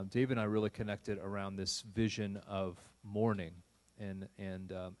Dave and I really connected around this vision of mourning, and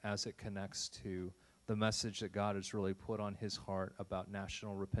as it connects to the message that God has really put on his heart about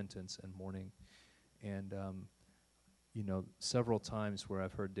national repentance and mourning. And, several times where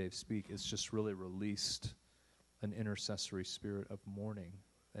I've heard Dave speak, it's just really released an intercessory spirit of mourning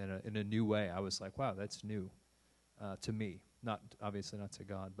in a new way. I was like, wow, that's new to me. Obviously not to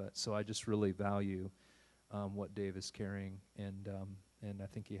God, but so I just really value what Dave is carrying, and I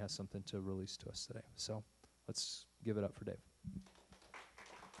think he has something to release to us today. So let's give it up for Dave.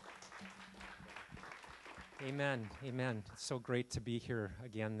 Amen. Amen. It's so great to be here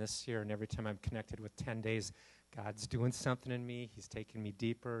again this year, and every time I'm connected with 10 days, God's doing something in me. He's taking me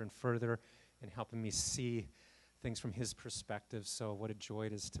deeper and further and helping me see things from his perspective. So what a joy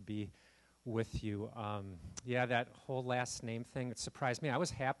it is to be with you. That whole last name thing, it surprised me. I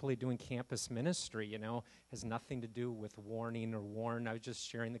was happily doing campus ministry, has nothing to do with warning or warn. I was just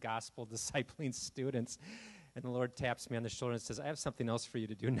sharing the gospel, discipling students. And the Lord taps me on the shoulder and says, I have something else for you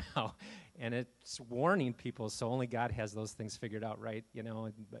to do now. And it's warning people, so only God has those things figured out, right?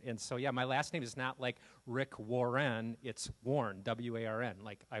 And so, my last name is not like Rick Warren. It's Warren, W-A-R-N,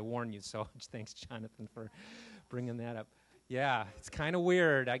 like I warn you. So thanks, Jonathan, for bringing that up. Yeah, it's kind of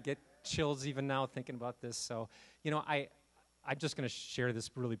weird. I get chills even now thinking about this. So, I'm just going to share this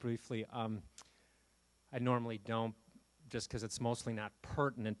really briefly. I normally don't, just because it's mostly not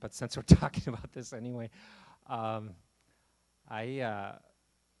pertinent, but since we're talking about this anyway,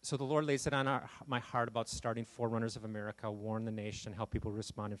 so the Lord lays it on my heart about starting Forerunners of America, warn the nation, help people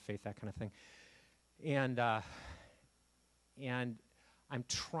respond in faith, that kind of thing. And I'm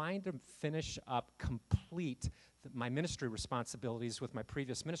trying to finish up, complete my ministry responsibilities with my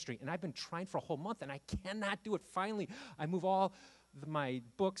previous ministry, and I've been trying for a whole month, and I cannot do it. Finally, I move all my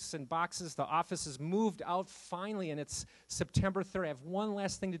books and boxes. The office is moved out finally, and it's September 3rd. I have one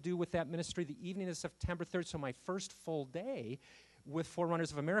last thing to do with that ministry the evening of September 3rd, so my first full day with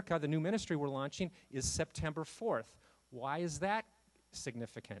Forerunners of America, the new ministry we're launching, is September 4th. Why is that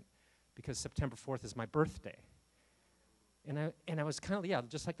significant? Because September 4th is my birthday. And I was kind of,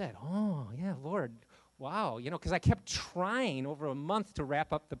 just like that. Oh, yeah, Lord, wow. Because I kept trying over a month to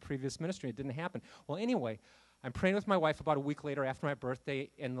wrap up the previous ministry. It didn't happen. Well, anyway, I'm praying with my wife about a week later after my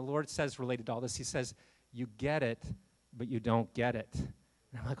birthday, and the Lord says, related to all this, he says, you get it, but you don't get it. And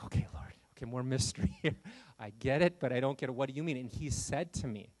I'm like, okay, Lord, more mystery here. I get it, but I don't get it. What do you mean? And he said to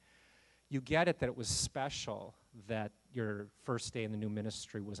me, you get it that it was special that your first day in the new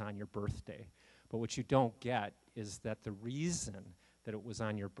ministry was on your birthday. But what you don't get is that the reason that it was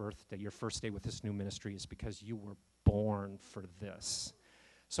on your birthday, your first day with this new ministry, is because you were born for this.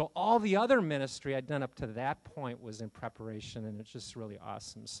 So all the other ministry I'd done up to that point was in preparation, and it's just really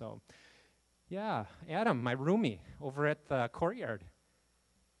awesome. So, Adam, my roomie over at the courtyard. If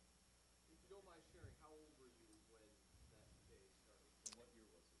you don't mind sharing, how old were you when that day started? What year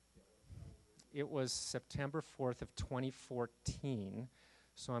was it? It was September 4th of 2014.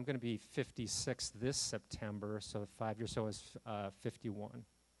 So I'm going to be 56 this September, so 5 years, so I was 51. Yeah.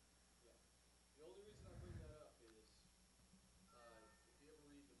 The only reason I bring that up is if you ever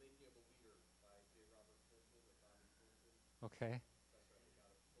read The Making of a Leader by J. Robert Fulton or Bobby Fulton. Okay. Professor, I think,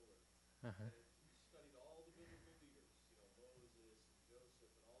 out of Fuller. Uh-huh. And he studied all the biblical leaders, Moses and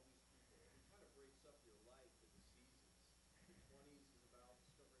Joseph and all these people. And he kind of breaks up your life into seasons. Your 20s is about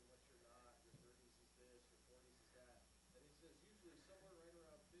discovering what you're not. Your 30s is this. Your 40s is that. And he says usually somewhere right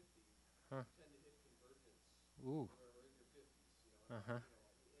around 50, you tend to hit convergence. Ooh. Or in your 50s, Uh-huh.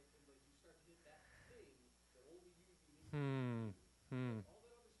 And like you start to hit that thing that only you need. All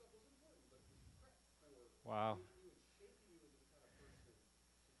that other stuff was important, but it was prep for Wow. making you and shaping you into the kind of person to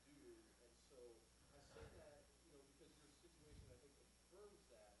do. And so I say that, because your situation, I think, confirms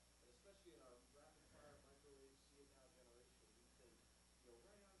that, and especially in our rapid fire, microwave, see it now generation, we think, right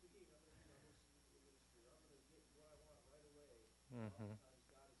out of the gate, I'm going to do my most significant ministry, or I'm going to get what I want right away. Mm-hmm.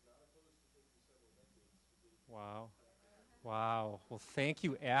 Oftentimes, God is not opposed to taking several decades to get you. Wow. Wow. Well, thank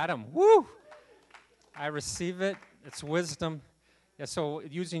you, Adam. Woo! I receive it. It's wisdom. Yeah, so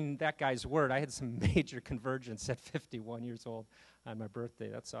using that guy's word, I had some major convergence at 51 years old on my birthday.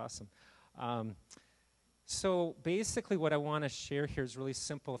 That's awesome. So basically what I want to share here is really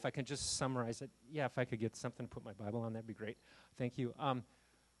simple. If I can just summarize it. Yeah, if I could get something to put my Bible on, that'd be great. Thank you.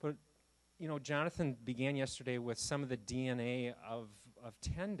 But Jonathan began yesterday with some of the DNA of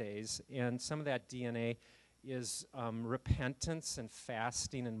 10 days, and some of that DNA is repentance and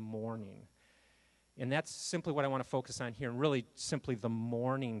fasting and mourning. And that's simply what I want to focus on here, and really simply the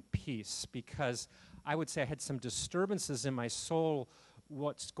mourning piece, because I would say I had some disturbances in my soul,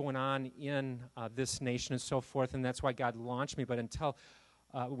 what's going on in this nation and so forth, and that's why God launched me. But until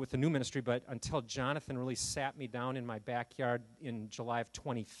with the new ministry, but until Jonathan really sat me down in my backyard in July of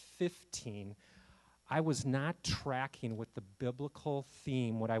 2015, I was not tracking with the biblical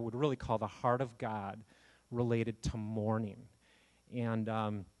theme, what I would really call the heart of God, related to mourning. And,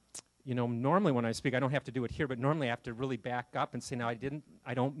 normally when I speak, I don't have to do it here, but normally I have to really back up and say, now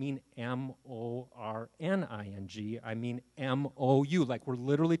I don't mean M-O-R-N-I-N-G, I mean M-O-U, like we're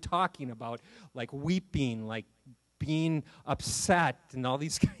literally talking about, like weeping, like being upset and all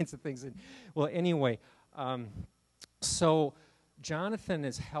these kinds of things. And, well, anyway, so Jonathan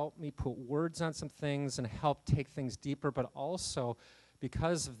has helped me put words on some things and help take things deeper, but also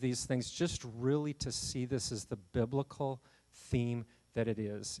because of these things, just really to see this as the biblical theme that it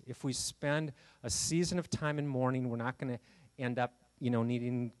is. If we spend a season of time in mourning, we're not going to end up,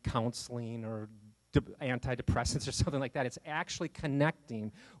 needing counseling or antidepressants or something like that. It's actually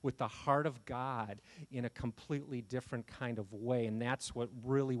connecting with the heart of God in a completely different kind of way, and that's what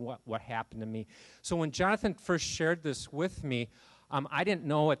happened to me. So when Jonathan first shared this with me, I didn't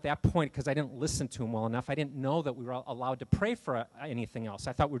know at that point, because I didn't listen to him well enough, I didn't know that we were allowed to pray for anything else.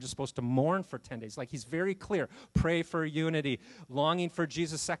 I thought we were just supposed to mourn for 10 days. Like, he's very clear, pray for unity, longing for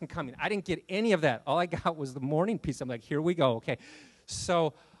Jesus' second coming. I didn't get any of that. All I got was the mourning piece. I'm like, here we go, okay.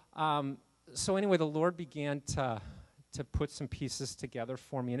 So anyway, the Lord began to put some pieces together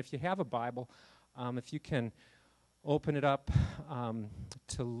for me. And if you have a Bible, if you can open it up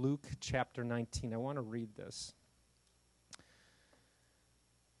to Luke chapter 19. I want to read this.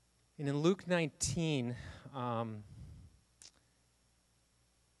 And in Luke 19,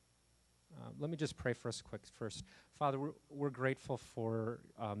 let me just pray for us quick first. Father, we're grateful for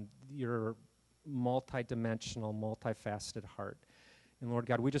your multidimensional, multifaceted heart. And Lord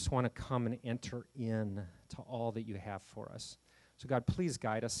God, we just want to come and enter in to all that you have for us. So God, please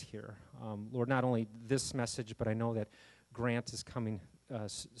guide us here. Lord, not only this message, but I know that Grant is coming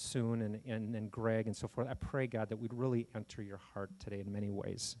soon, and Greg and so forth. I pray, God, that we'd really enter your heart today in many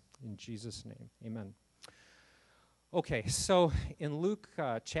ways. In Jesus' name, amen. Okay, so in Luke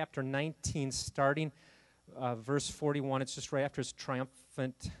chapter 19, starting verse 41, it's just right after his triumphal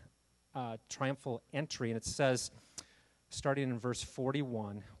entry, and it says, starting in verse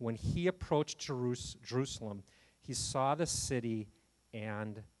 41, when he approached Jerusalem, he saw the city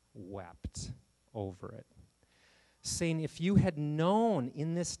and wept over it, saying, if you had known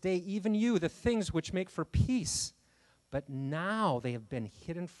in this day, even you, the things which make for peace, but now they have been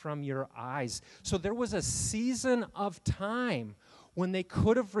hidden from your eyes. So there was a season of time when they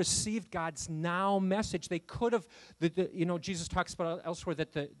could have received God's now message. They could have, Jesus talks about elsewhere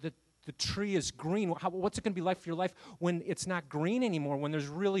that the tree is green. What's it going to be like for your life when it's not green anymore, when there's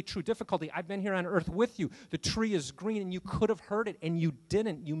really true difficulty? I've been here on earth with you. The tree is green, and you could have heard it, and you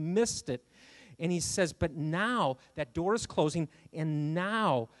didn't. You missed it. And he says, but now that door is closing, and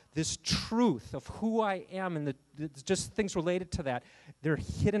now this truth of who I am and just things related to that, they're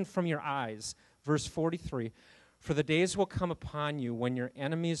hidden from your eyes. Verse 43, for the days will come upon you when your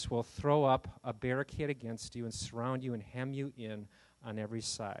enemies will throw up a barricade against you and surround you and hem you in on every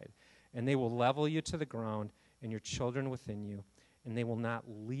side. And they will level you to the ground and your children within you, and they will not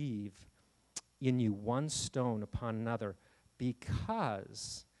leave in you one stone upon another,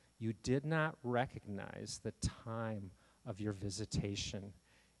 because you did not recognize the time of your visitation.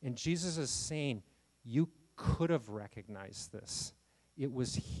 And Jesus is saying, you could have recognized this. It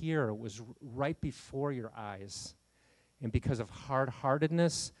was here. It was right before your eyes. And because of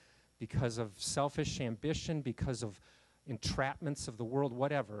hard-heartedness, because of selfish ambition, because of entrapments of the world,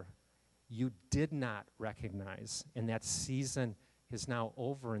 whatever, you did not recognize. And that season is now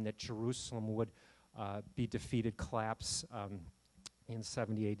over, and that Jerusalem would be defeated, collapse, in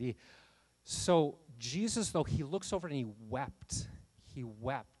 70 A.D. So Jesus, though, he looks over and he wept. He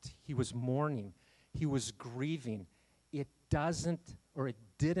wept. He was mourning. He was grieving. It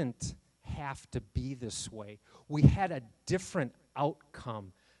didn't have to be this way. We had a different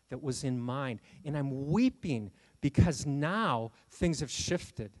outcome that was in mind. And I'm weeping because now things have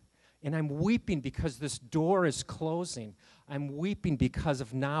shifted. And I'm weeping because this door is closing. I'm weeping because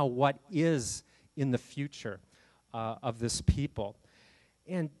of now what is in the future of this people.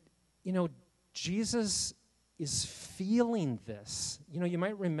 And, Jesus is feeling this. You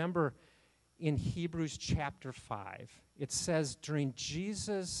might remember in Hebrews chapter 5, it says during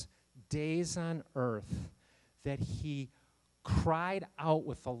Jesus' days on earth that he cried out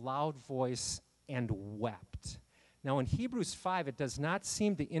with a loud voice and wept. Now, in Hebrews 5, it does not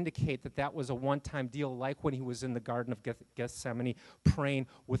seem to indicate that that was a one-time deal like when he was in the Garden of Gethsemane praying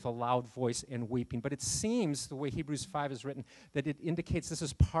with a loud voice and weeping. But it seems, the way Hebrews 5 is written, that it indicates this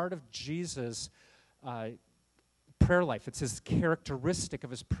is part of Jesus' prayer life. It's his characteristic of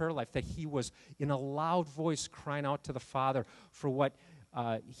his prayer life that he was in a loud voice crying out to the Father for what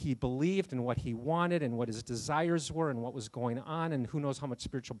he believed and what he wanted and what his desires were and what was going on, and who knows how much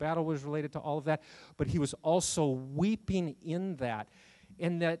spiritual battle was related to all of that. But he was also weeping in that.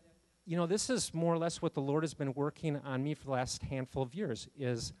 And that, you know, this is more or less what the Lord has been working on me for the last handful of years,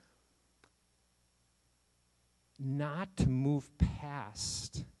 is not to move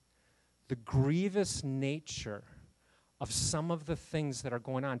past the grievous nature of some of the things that are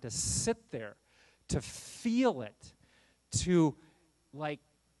going on, to sit there, to feel it, to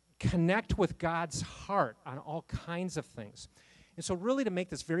connect with God's heart on all kinds of things. And so really to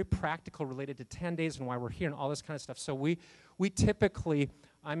make this very practical related to 10 days and why we're here and all this kind of stuff. So we typically,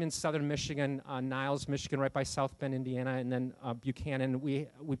 I'm in southern Michigan, Niles, Michigan, right by South Bend, Indiana, and then Buchanan. We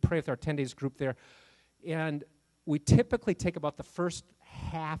pray with our 10 days group there. And we typically take about the first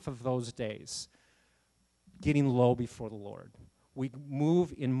half of those days getting low before the Lord. We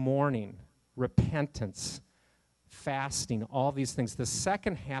move in mourning, repentance, fasting, all these things. The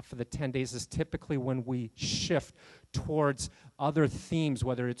second half of the 10 days is typically when we shift towards other themes,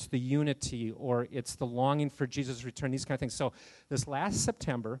 whether it's the unity or it's the longing for Jesus' return, these kind of things. So this last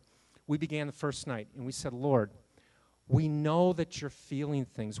September, we began the first night, and we said, Lord, we know that you're feeling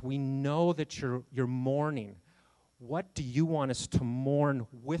things. We know that you're mourning. What do you want us to mourn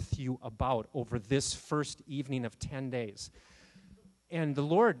with you about over this first evening of 10 days? And the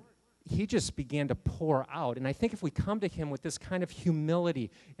Lord, he just began to pour out. And I think if we come to him with this kind of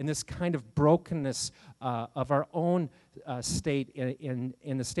humility and this kind of brokenness of our own state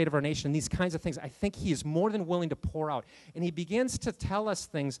in the state of our nation, these kinds of things, I think he is more than willing to pour out. And he begins to tell us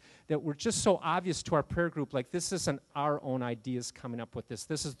things that were just so obvious to our prayer group, like this isn't our own ideas coming up with this.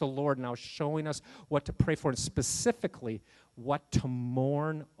 This is the Lord now showing us what to pray for, and specifically what to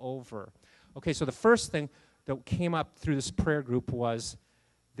mourn over. Okay, so the first thing that came up through this prayer group was,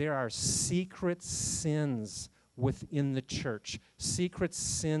 there are secret sins within the church, secret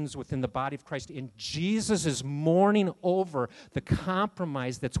sins within the body of Christ, and Jesus is mourning over the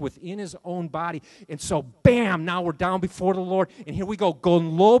compromise that's within his own body. And so, bam, now we're down before the Lord, and here we go,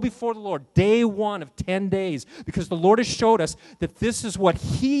 going low before the Lord, day 1 of 10 days, because the Lord has showed us that this is what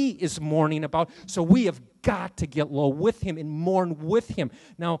he is mourning about, so we have got to get low with him and mourn with him.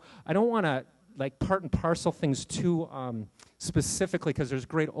 Now, I don't want to part and parcel things too specifically, because there's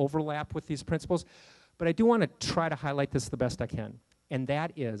great overlap with these principles, but I do want to try to highlight this the best I can, and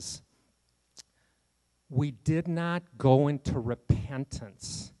that is, we did not go into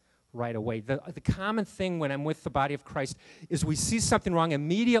repentance right away. The common thing when I'm with the body of Christ is we see something wrong,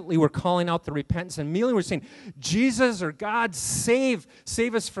 immediately we're calling out the repentance, and immediately we're saying, Jesus or God, save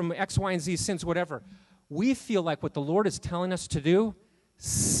us from X, Y, and Z sins, whatever. We feel like what the Lord is telling us to do,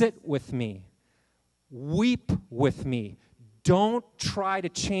 sit with me, weep with me. Don't try to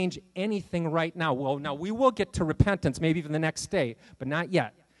change anything right now. Well, now we will get to repentance maybe even the next day, but not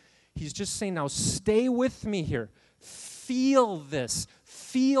yet. He's just saying, now stay with me here. Feel this.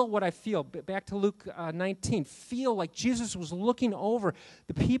 Feel what I feel. Back to Luke 19. Feel like Jesus was looking over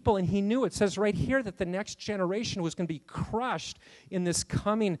the people, and he knew, it says right here, that the next generation was going to be crushed in this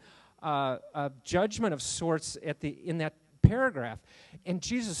coming judgment of sorts in that paragraph. And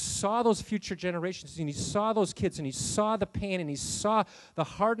Jesus saw those future generations, and he saw those kids, and he saw the pain, and he saw the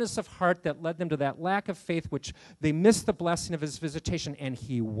hardness of heart that led them to that lack of faith, which they missed the blessing of his visitation, and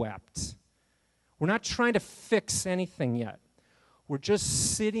he wept. We're not trying to fix anything yet. We're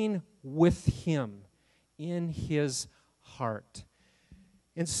just sitting with him in his heart.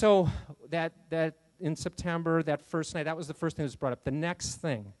 And so that in September, that first night, that was the first thing that was brought up. The next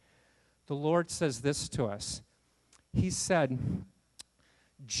thing, the Lord says this to us. He said,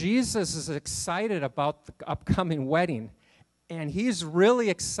 Jesus is excited about the upcoming wedding, and he's really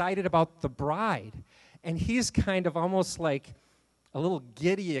excited about the bride. And he's kind of almost like a little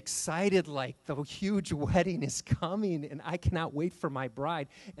giddy, excited, like the huge wedding is coming, and I cannot wait for my bride.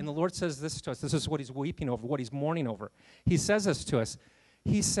 And the Lord says this to us. This is what he's weeping over, what he's mourning over. He says this to us.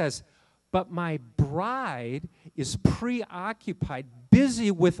 He says, but my bride is preoccupied,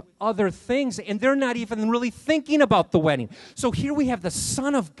 busy with other things, and they're not even really thinking about the wedding. So here we have the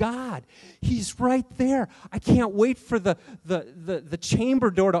Son of God. He's right there. I can't wait for the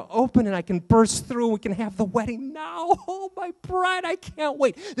chamber door to open, and I can burst through, and we can have the wedding now. Oh, my bride, I can't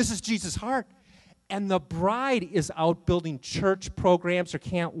wait. This is Jesus' heart. And the bride is out building church programs, or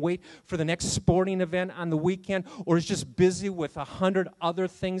can't wait for the next sporting event on the weekend, or is just busy with 100 other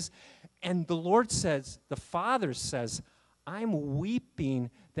things. And the Lord says, the Father says, I'm weeping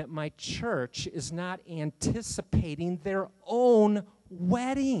that my church is not anticipating their own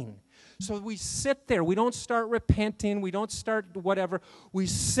wedding. So we sit there. We don't start repenting. We don't start whatever. We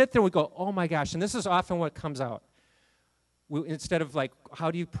sit there. We go, oh my gosh. And this is often what comes out. Instead of like,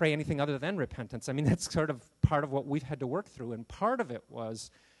 how do you pray anything other than repentance? I mean, that's sort of part of what we've had to work through. And part of it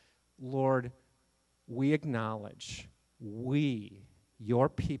was, Lord, we acknowledge, we, your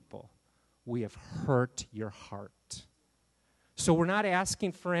people, we have hurt your heart. So we're not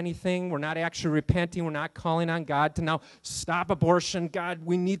asking for anything. We're not actually repenting. We're not calling on God to now stop abortion. God,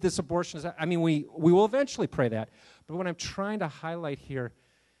 we need this abortion. I mean, we will eventually pray that. But what I'm trying to highlight here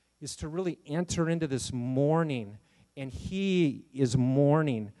is to really enter into this mourning. And he is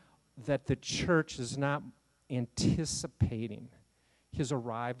mourning that the church is not anticipating his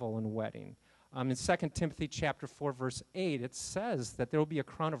arrival and wedding. In 2 Timothy chapter 4, verse 8, it says that there will be a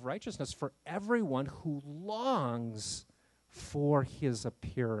crown of righteousness for everyone who longs for his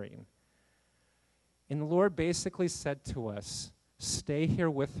appearing. And the Lord basically said to us, stay here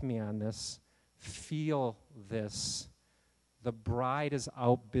with me on this, feel this. The bride is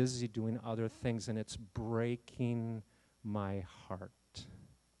out busy doing other things, and it's breaking my heart.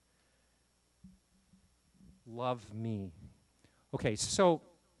 Love me. Okay, so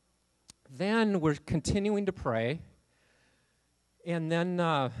then we're continuing to pray, and then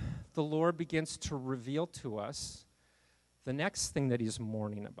the Lord begins to reveal to us the next thing that he's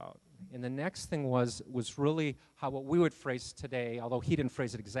mourning about. And the next thing was really how what we would phrase today, although he didn't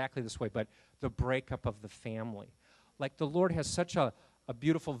phrase it exactly this way, but the breakup of the family. Like the Lord has such a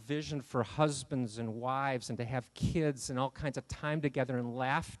beautiful vision for husbands and wives and to have kids and all kinds of time together and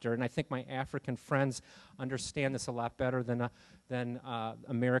laughter. And I think my African friends understand this a lot better than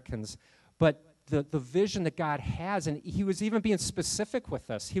Americans. But the vision that God has, and he was even being specific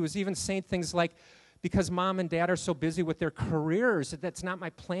with us. He was even saying things like, because mom and dad are so busy with their careers, that's not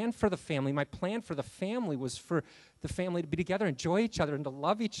my plan for the family. My plan for the family was for the family to be together, enjoy each other, and to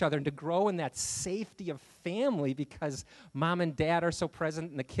love each other, and to grow in that safety of family because mom and dad are so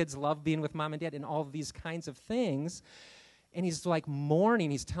present, and the kids love being with mom and dad, and all of these kinds of things. And he's like mourning.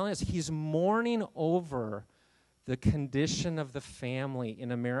 He's telling us he's mourning over the condition of the family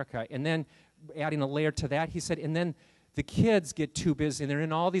in America. And then adding a layer to that, he said, and then the kids get too busy, and they're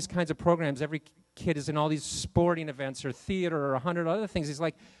in all these kinds of programs. Every kid is in all these sporting events or theater or 100 other things. He's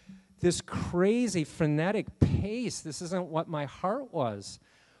like, this crazy, frenetic pace, this isn't what my heart was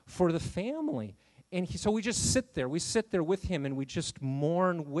for the family. And so we just sit there. We sit there with him, and we just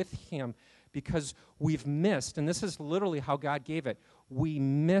mourn with him because we've missed, and this is literally how God gave it, we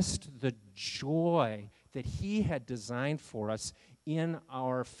missed the joy that he had designed for us in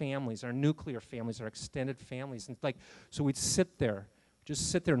our families, our nuclear families, our extended families. And like, so we'd sit there, just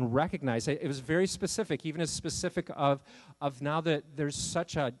sit there and recognize it. It was very specific, even as specific of now that there's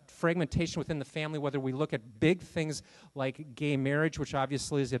such a fragmentation within the family, whether we look at big things like gay marriage, which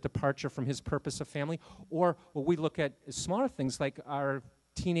obviously is a departure from his purpose of family, or what we look at smaller things like our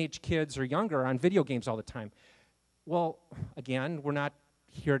teenage kids or younger on video games all the time. Well, again, we're not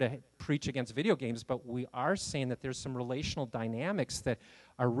here to preach against video games, but we are saying that there's some relational dynamics that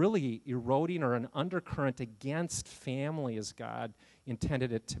are really eroding or an undercurrent against family as God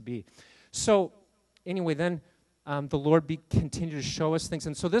intended it to be. So anyway, then the Lord continued to show us things.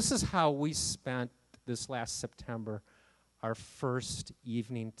 And so this is how we spent this last September, our first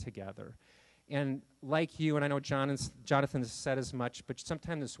evening together. And like you, and I know Jonathan has said as much, but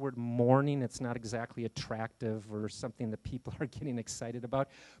sometimes this word mourning, it's not exactly attractive or something that people are getting excited about.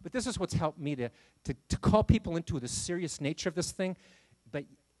 But this is what's helped me to call people into the serious nature of this thing,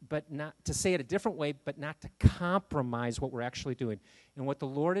 but not to say it a different way, but not to compromise what we're actually doing. And what the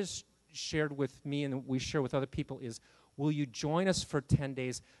Lord has shared with me and we share with other people is, will you join us for 10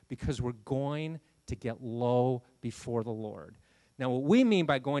 days because we're going to get low before the Lord. Now, what we mean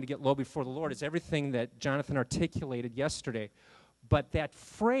by going to get low before the Lord is everything that Jonathan articulated yesterday. But that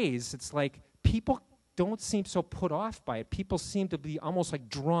phrase, it's like people don't seem so put off by it. People seem to be almost like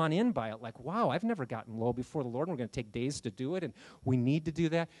drawn in by it. Like, wow, I've never gotten low before the Lord, and we're going to take days to do it, and we need to do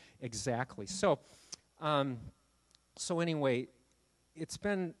that. Exactly. So anyway, it's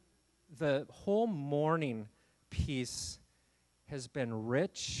been the whole morning piece has been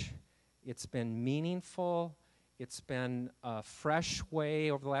rich. It's been meaningful. It's been a fresh way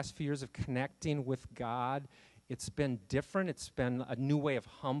over the last few years of connecting with God. It's been different. It's been a new way of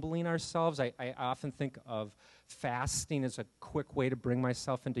humbling ourselves. I often think of fasting as a quick way to bring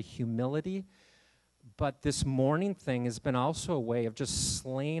myself into humility. But this morning thing has been also a way of just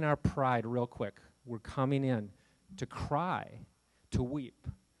slaying our pride real quick. We're coming in to cry, to weep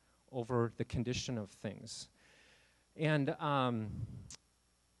over the condition of things. And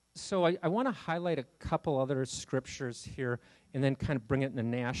So I want to highlight a couple other scriptures here and then kind of bring it in a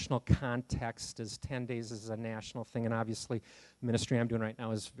national context, as 10 days is a national thing, and obviously the ministry I'm doing right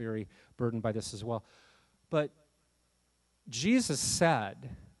now is very burdened by this as well. But Jesus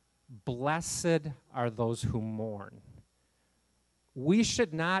said, "Blessed are those who mourn." We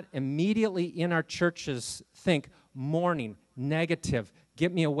should not immediately in our churches think, mourning, negative,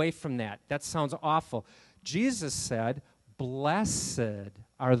 get me away from that. That sounds awful. Jesus said, "Blessed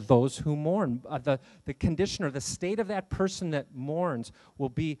are those who mourn." The condition or the state of that person that mourns will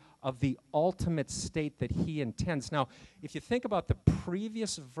be of the ultimate state that he intends. Now, if you think about the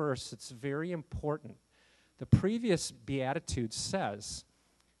previous verse, it's very important. The previous beatitude says,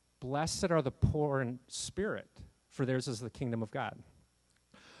 "Blessed are the poor in spirit, for theirs is the kingdom of God."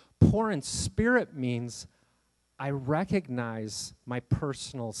 Poor in spirit means I recognize my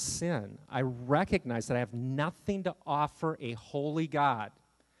personal sin. I recognize that I have nothing to offer a holy God.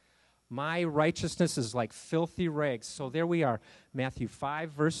 My righteousness is like filthy rags. So there we are, Matthew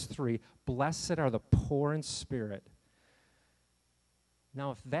 5, verse 3, "Blessed are the poor in spirit."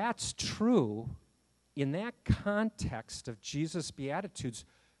 Now, if that's true, in that context of Jesus' Beatitudes,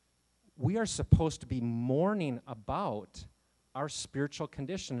 we are supposed to be mourning about our spiritual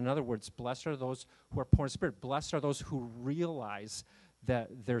condition. In other words, blessed are those who are poor in spirit. Blessed are those who realize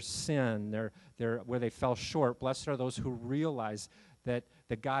that their sin, where they fell short. Blessed are those who realize that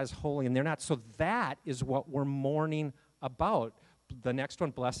God is holy and they're not. So that is what we're mourning about. The next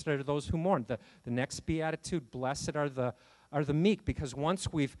one, blessed are those who mourn. The next beatitude, blessed are the meek, because once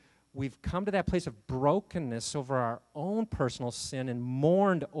we've come to that place of brokenness over our own personal sin and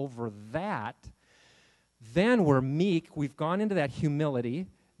mourned over that, then we're meek. We've gone into that humility.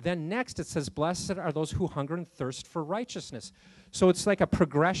 Then next it says, "Blessed are those who hunger and thirst for righteousness." So it's like a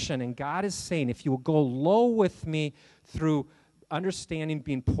progression, and God is saying, if you will go low with me through understanding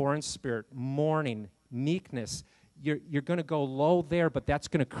being poor in spirit, mourning, meekness, you're going to go low there, but that's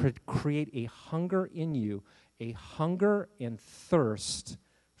going to create a hunger in you, a hunger and thirst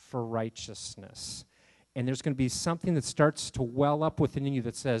for righteousness. And there's going to be something that starts to well up within you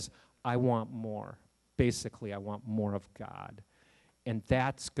that says, "I want more." Basically, I want more of God. And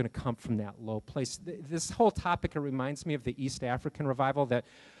that's going to come from that low place. This whole topic, it reminds me of the East African revival that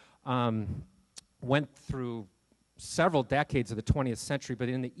went through several decades of the 20th century. But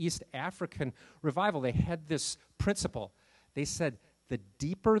in the East African revival, they had this principle. They said, the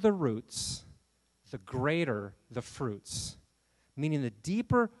deeper the roots, the greater the fruits. Meaning the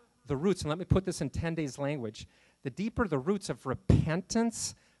deeper the roots, and let me put this in 10 days language, the deeper the roots of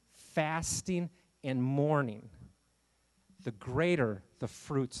repentance, fasting, and mourning, the greater the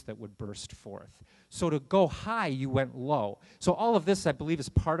fruits that would burst forth. So to go high, you went low. So all of this, I believe, is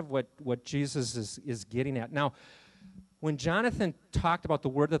part of what Jesus is getting at. Now, when Jonathan talked about the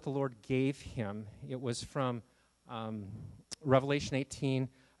word that the Lord gave him, it was from Revelation 18.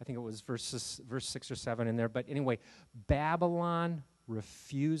 I think it was verse 6 or 7 in there. But anyway, Babylon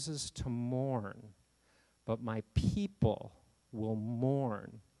refuses to mourn, but my people will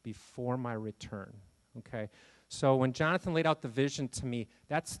mourn before my return. Okay? So when Jonathan laid out the vision to me,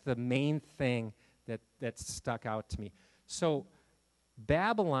 that's the main thing that stuck out to me. So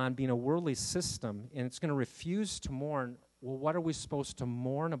Babylon being a worldly system, and it's going to refuse to mourn, well, what are we supposed to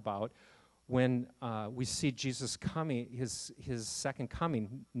mourn about when we see Jesus coming, his second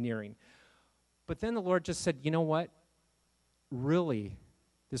coming nearing? But then the Lord just said, you know what? Really,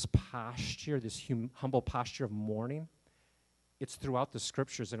 this posture, this humble posture of mourning, it's throughout the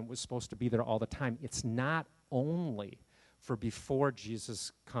scriptures, and it was supposed to be there all the time. It's not only for before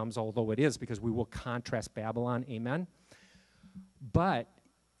Jesus comes, although it is, because we will contrast Babylon, amen? But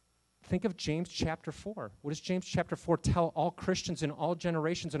think of James chapter 4. What does James chapter 4 tell all Christians in all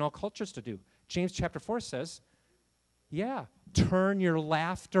generations and all cultures to do? James chapter 4 says, turn your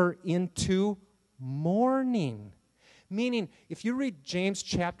laughter into mourning. Meaning, if you read James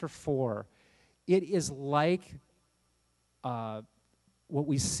chapter 4, it is like what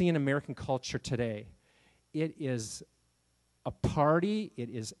we see in American culture today. It is a party. It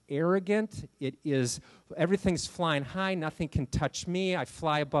is arrogant. It is, everything's flying high. Nothing can touch me. I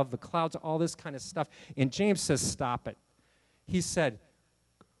fly above the clouds, all this kind of stuff. And James says, stop it. He said,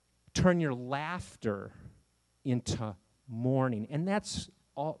 turn your laughter into mourning. And that's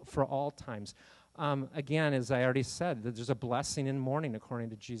all for all times. Again, as I already said, there's a blessing in mourning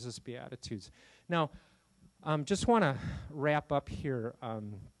according to Jesus' Beatitudes. Now, just want to wrap up here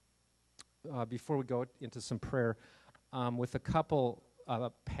before we go into some prayer with a couple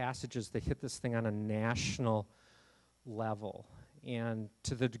passages that hit this thing on a national level. And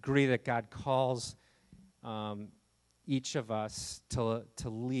to the degree that God calls each of us to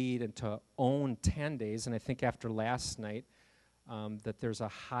lead and to own 10 days. And I think after last night, that there's a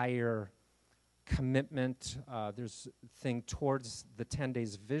higher commitment, there's a thing towards the 10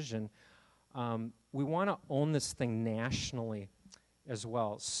 days vision. We want to own this thing nationally as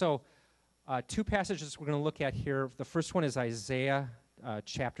well. So 2 passages we're going to look at here. The first one is Isaiah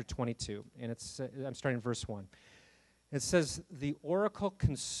chapter 22, and I'm starting in verse 1. It says, the oracle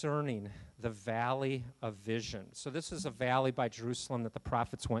concerning the valley of vision. So this is a valley by Jerusalem that the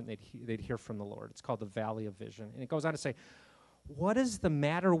prophets went and they'd hear from the Lord. It's called the valley of vision. And it goes on to say, what is the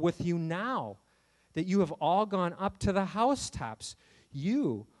matter with you now that you have all gone up to the housetops?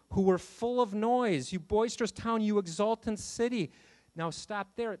 You who were full of noise, you boisterous town, you exultant city. Now stop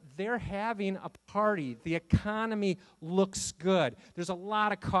there. They're having a party. The economy looks good. There's a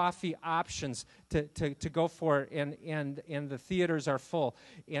lot of coffee options to go for, and the theaters are full,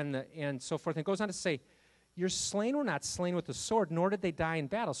 and so forth. And it goes on to say, your slain were not slain with the sword, nor did they die in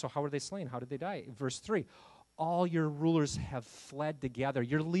battle. So how were they slain? How did they die? Verse 3, all your rulers have fled together.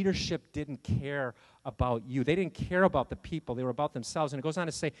 Your leadership didn't care about you. They didn't care about the people. They were about themselves. And it goes on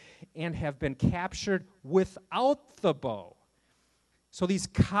to say, and have been captured without the bow. So these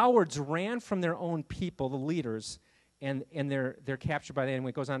cowards ran from their own people, the leaders, and they're captured by the enemy.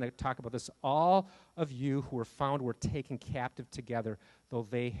 It goes on to talk about this. All of you who were found were taken captive together, though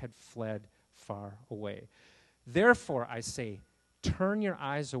they had fled far away. Therefore, I say, turn your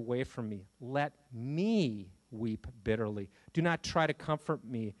eyes away from me. Let me weep bitterly. Do not try to comfort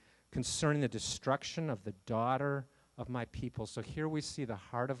me concerning the destruction of the daughter of my people. So here we see the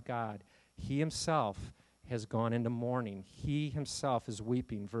heart of God. He himself has gone into mourning. He himself is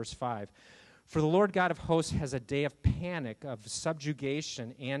weeping. Verse 5. For the Lord God of hosts has a day of panic, of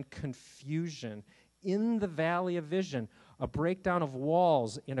subjugation and confusion in the valley of vision, a breakdown of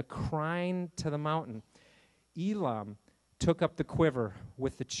walls and a crying to the mountain. Elam took up the quiver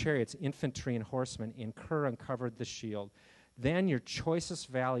with the chariots, infantry, and horsemen, and Kir uncovered the shield. Then your choicest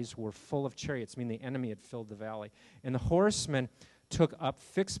valleys were full of chariots, meaning the enemy had filled the valley. And the horsemen took up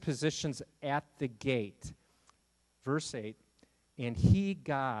fixed positions at the gate. Verse 8, and he,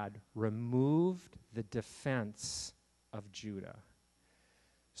 God, removed the defense of Judah.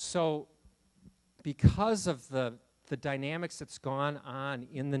 So because of the dynamics that's gone on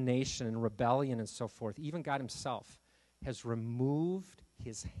in the nation and rebellion and so forth, even God himself has removed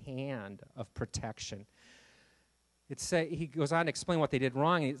his hand of protection. He goes on to explain what they did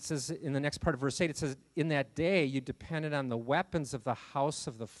wrong. It says in the next part of verse 8, it says, in that day you depended on the weapons of the house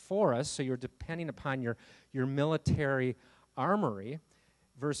of the forest, so you're depending upon your military armory.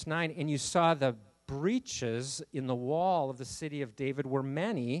 Verse 9, and you saw the breaches in the wall of the city of David were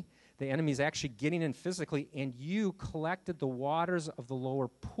many. The enemy's actually getting in physically, and you collected the waters of the lower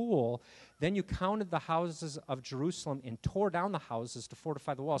pool. Then you counted the houses of Jerusalem and tore down the houses to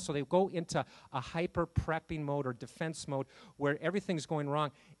fortify the walls. So they go into a hyper-prepping mode or defense mode where everything's going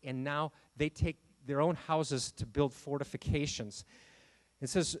wrong, and now they take their own houses to build fortifications. It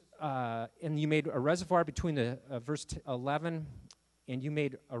says, and you made a reservoir between the, verse 11, and you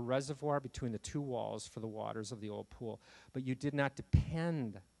made a reservoir between the two walls for the waters of the old pool. But you did not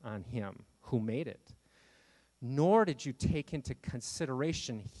depend on him who made it, nor did you take into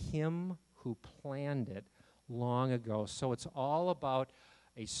consideration him who planned it long ago. So it's all about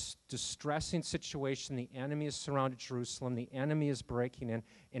a distressing situation. The enemy has surrounded Jerusalem. The enemy is breaking in,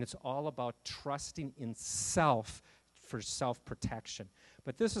 and it's all about trusting in self for self-protection.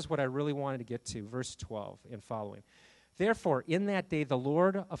 But this is what I really wanted to get to, verse 12 and following. Therefore, in that day, the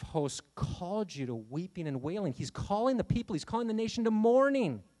Lord of hosts called you to weeping and wailing. He's calling the people, he's calling the nation to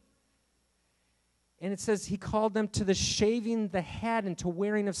mourning. And it says he called them to the shaving the head and to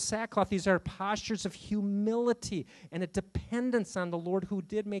wearing of sackcloth. These are postures of humility and a dependence on the Lord who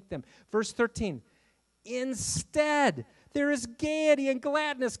did make them. Verse 13, instead, there is gaiety and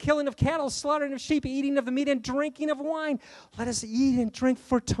gladness, killing of cattle, slaughtering of sheep, eating of the meat, and drinking of wine. Let us eat and drink,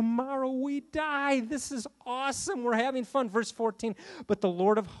 for tomorrow we die. This is awesome. We're having fun. Verse 14, but the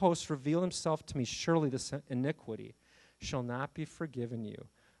Lord of hosts revealed himself to me. Surely this iniquity shall not be forgiven you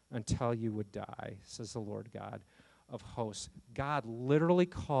until you would die, says the Lord God of hosts. God literally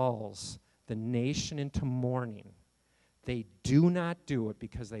calls the nation into mourning. They do not do it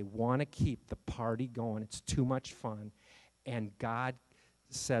because they want to keep the party going. It's too much fun. And God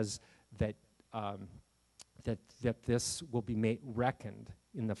says that that this will be reckoned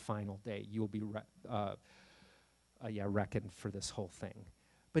in the final day. You will be reckoned for this whole thing.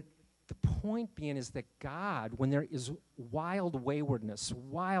 But the point being is that God, when there is wild waywardness,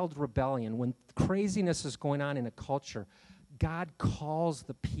 wild rebellion, when craziness is going on in a culture, God calls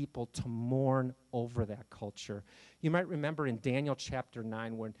the people to mourn over that culture. You might remember in Daniel chapter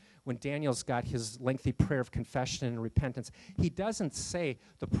 9 when Daniel's got his lengthy prayer of confession and repentance, he doesn't say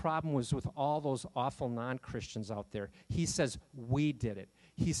the problem was with all those awful non-Christians out there. He says, we did it.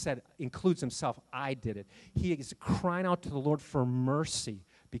 He said, includes himself, I did it. He is crying out to the Lord for mercy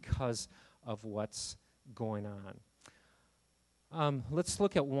because of what's going on. Let's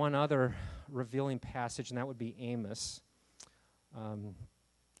look at one other revealing passage, and that would be Amos.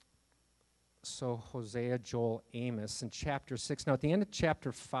 So Hosea, Joel, Amos in chapter 6. Now at the end of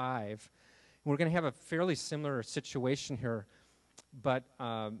chapter 5, we're going to have a fairly similar situation here, but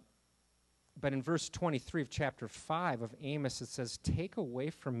in verse 23 of chapter 5 of Amos, it says, take away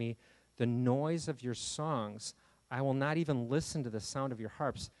from me the noise of your songs. I will not even listen to the sound of your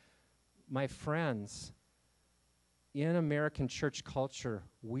harps. My friends, in American church culture,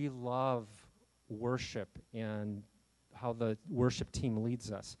 we love worship and how the worship team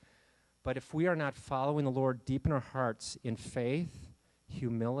leads us. But if we are not following the Lord deep in our hearts in faith,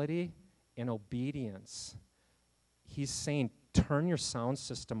 humility, and obedience, he's saying, turn your sound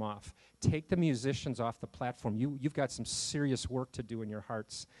system off. Take the musicians off the platform. You've got some serious work to do in your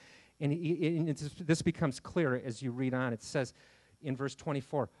hearts. And this becomes clear as you read on. It says in verse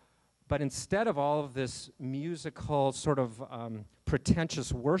 24, but instead of all of this musical sort of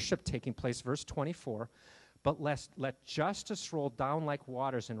pretentious worship taking place, verse 24, but let justice roll down like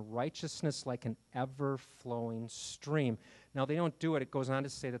waters and righteousness like an ever-flowing stream. Now, they don't do it. It goes on to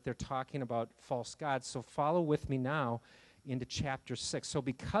say that they're talking about false gods. So follow with me now into chapter 6. So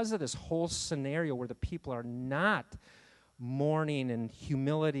because of this whole scenario where the people are not mourning and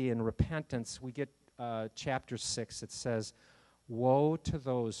humility and repentance, we get chapter 6. It says, woe to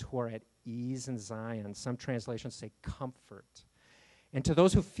those who are at ease in Zion. Some translations say comfort. And to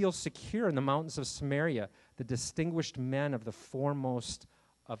those who feel secure in the mountains of Samaria, the distinguished men of the foremost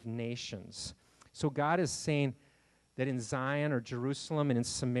of nations. So God is saying that in Zion or Jerusalem and in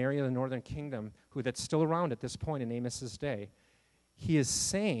Samaria, the northern kingdom, that's still around at this point in Amos's day, he is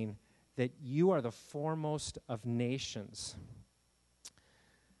saying that you are the foremost of nations.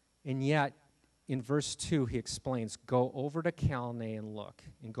 And yet, in verse 2, he explains, go over to Calneh and look,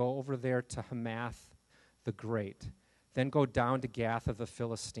 and go over there to Hamath the Great. Then go down to Gath of the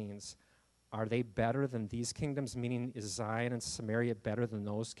Philistines. Are they better than these kingdoms? Meaning, is Zion and Samaria better than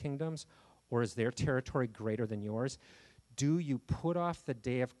those kingdoms? Or is their territory greater than yours? Do you put off the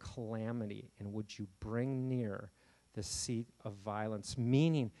day of calamity, and would you bring near the seat of violence?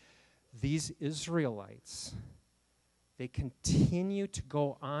 Meaning, these Israelites, they continue to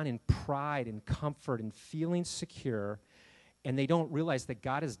go on in pride and comfort and feeling secure, and they don't realize that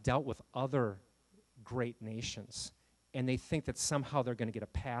God has dealt with other great nations. And they think that somehow they're going to get a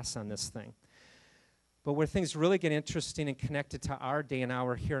pass on this thing. But where things really get interesting and connected to our day and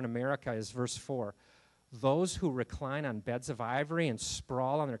hour here in America is verse 4. Those who recline on beds of ivory and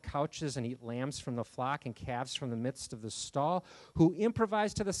sprawl on their couches and eat lambs from the flock and calves from the midst of the stall, who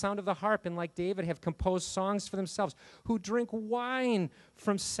improvise to the sound of the harp and like David have composed songs for themselves, who drink wine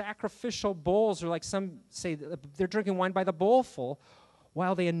from sacrificial bowls, or like some say they're drinking wine by the bowlful,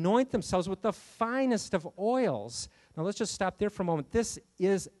 while they anoint themselves with the finest of oils. Now, let's just stop there for a moment. This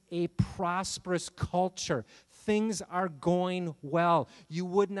is a prosperous culture. Things are going well. You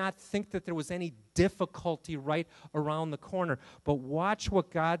would not think that there was any difficulty right around the corner. But watch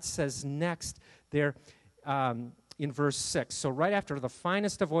what God says next there in verse 6. So right after the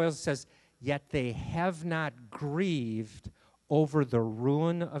finest of oils, it says, yet they have not grieved over the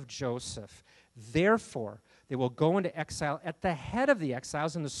ruin of Joseph. Therefore, they will go into exile at the head of the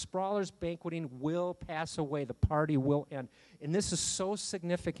exiles, and the sprawlers banqueting will pass away. The party will end. And this is so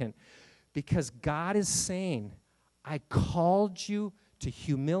significant because God is saying, I called you to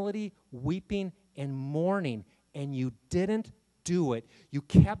humility, weeping, and mourning, and you didn't do it. You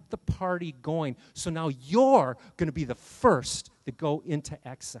kept the party going. So now you're going to be the first to go into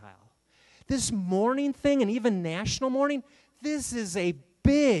exile. This mourning thing, and even national mourning, this is a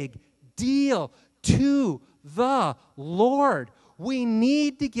big deal to the Lord. We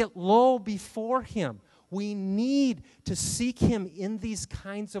need to get low before Him. We need to seek Him in these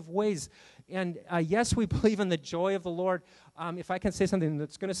kinds of ways. And yes, we believe in the joy of the Lord. If I can say something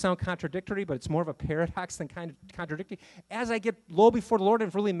that's going to sound contradictory, but it's more of a paradox than kind of contradictory. As I get low before the Lord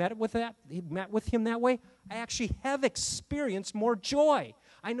and really met with Him that way, I actually have experienced more joy.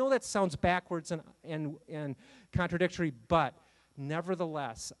 I know that sounds backwards and contradictory, but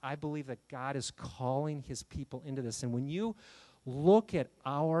nevertheless, I believe that God is calling His people into this. And when you look at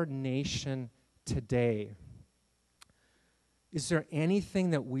our nation today, is there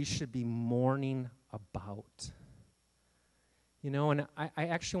anything that we should be mourning about? And I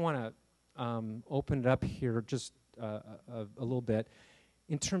actually want to open it up here just a little bit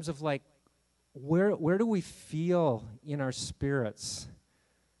in terms of like, where do we feel in our spirits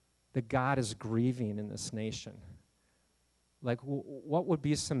that God is grieving in this nation? Like, what would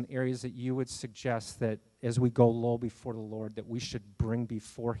be some areas that you would suggest that as we go low before the Lord that we should bring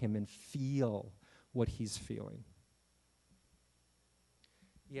before him and feel what he's feeling?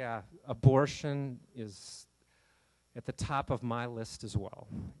 Yeah, abortion is at the top of my list as well.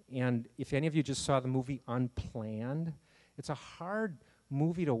 And if any of you just saw the movie Unplanned, it's a hard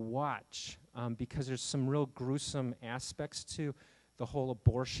movie to watch because there's some real gruesome aspects to the whole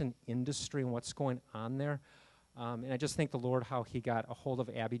abortion industry and what's going on there. And I just thank the Lord how he got a hold of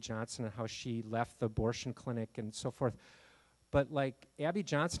Abby Johnson and how she left the abortion clinic and so forth. But like Abby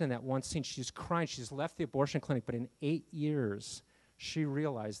Johnson in that one scene, she's crying. She's left the abortion clinic, but in 8 years, she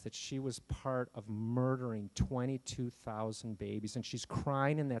realized that she was part of murdering 22,000 babies. And she's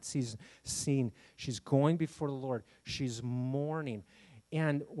crying in that scene. She's going before the Lord. She's mourning.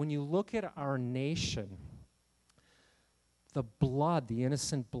 And when you look at our nation, the blood, the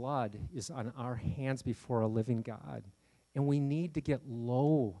innocent blood, is on our hands before a living God. And we need to get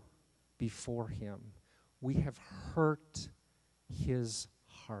low before him. We have hurt his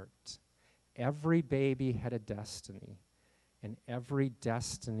heart. Every baby had a destiny, and every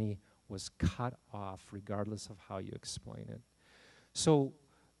destiny was cut off, regardless of how you explain it. So,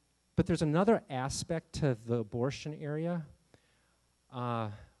 but there's another aspect to the abortion area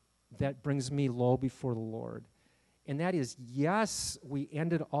that brings me low before the Lord. And that is, yes, we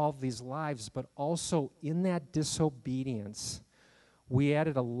ended all these lives, but also in that disobedience, we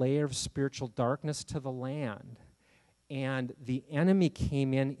added a layer of spiritual darkness to the land. And the enemy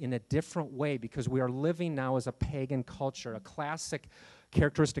came in a different way because we are living now as a pagan culture. A classic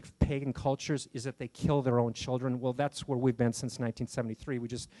characteristic of pagan cultures is that they kill their own children. Well, that's where we've been since 1973. We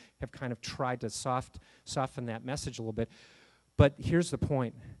just have kind of tried to soften that message a little bit. But here's the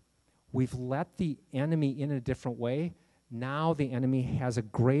point. We've let the enemy in a different way. Now the enemy has a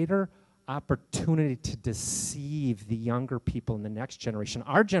greater opportunity to deceive the younger people in the next generation.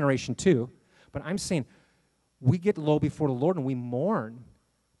 Our generation too, but I'm saying we get low before the Lord and we mourn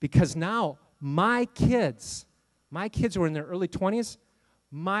because now my kids who are in their early 20s,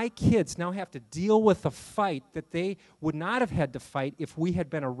 my kids now have to deal with a fight that they would not have had to fight if we had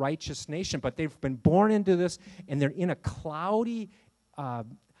been a righteous nation, but they've been born into this and they're in a cloudy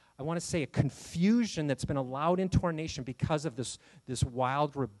I want to say a confusion that's been allowed into our nation because of this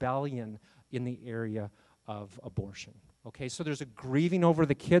wild rebellion in the area of abortion. Okay, so there's a grieving over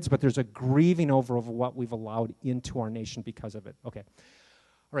the kids, but there's a grieving over what we've allowed into our nation because of it. Okay.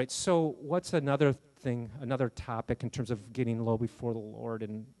 All right, so what's another thing, another topic in terms of getting low before the Lord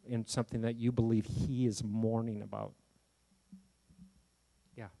and something that you believe he is mourning about?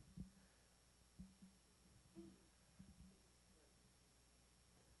 Yeah.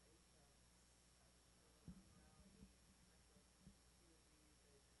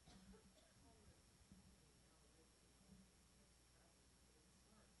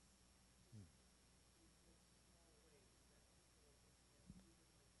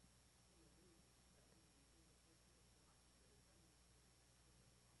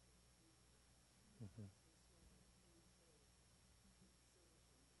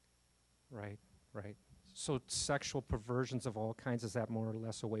 Right, right. So sexual perversions of all kinds, is that more or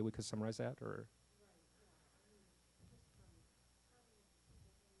less a way we could summarize that? Or?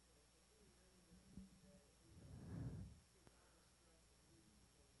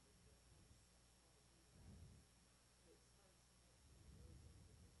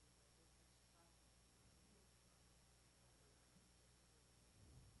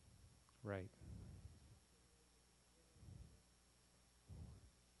 Right.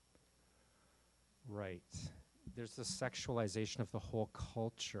 Right. There's the sexualization of the whole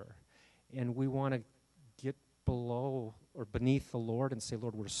culture. And we want to get below or beneath the Lord and say,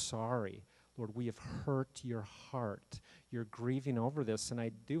 Lord, we're sorry. Lord, we have hurt your heart. You're grieving over this. And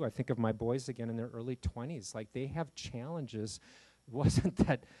I do. I think of my boys again in their early 20s. Like, they have challenges. It wasn't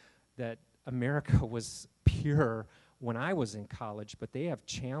that America was pure when I was in college, but they have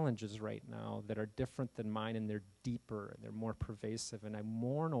challenges right now that are different than mine, and they're deeper, and they're more pervasive. And I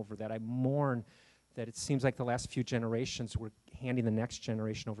mourn over that. I mourn that it seems like the last few generations we're handing the next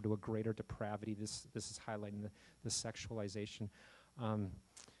generation over to a greater depravity. This is highlighting the sexualization.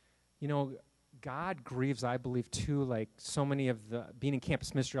 You know, God grieves, I believe, too, like so many of the, being in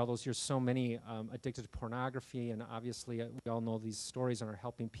campus ministry all those years, so many addicted to pornography, and obviously we all know these stories and are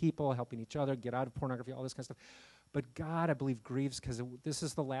helping people, helping each other, get out of pornography, all this kind of stuff. But God, I believe, grieves because this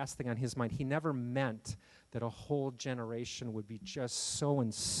is the last thing on his mind. He never meant that a whole generation would be just so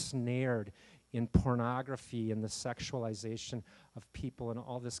ensnared in pornography and the sexualization of people and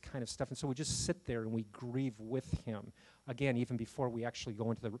all this kind of stuff. And so we just sit there and we grieve with him, again, even before we actually go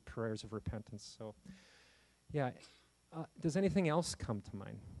into the prayers of repentance. So, yeah. Does anything else come to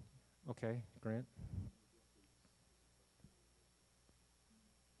mind? Okay, Grant?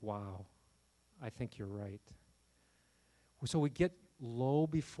 Wow. I think you're right. So we get low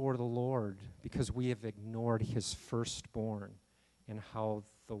before the Lord because we have ignored his firstborn and how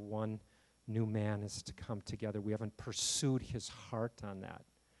the one new man is to come together. We haven't pursued his heart on that.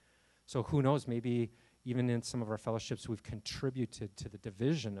 So who knows, maybe even in some of our fellowships we've contributed to the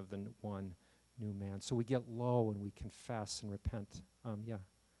division of the one new man. So we get low and we confess and repent. Yeah.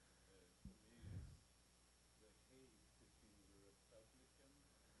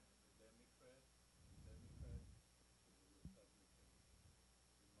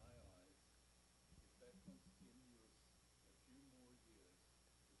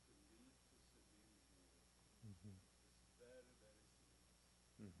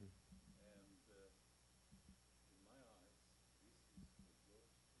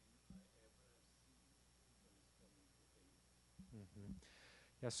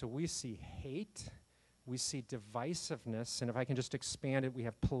 Yeah, so we see hate, we see divisiveness, and if I can just expand it, we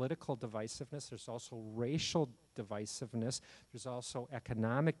have political divisiveness, there's also racial divisiveness, there's also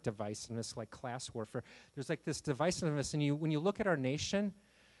economic divisiveness like class warfare. There's like this divisiveness, and when you look at our nation,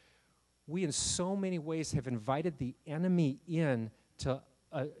 we in so many ways have invited the enemy in to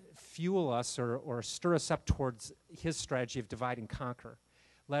fuel us or stir us up towards his strategy of divide and conquer.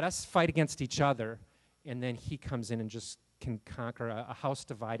 Let us fight against each other, and then he comes in and just can conquer. A house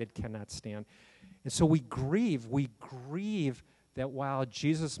divided cannot stand. And so we grieve that while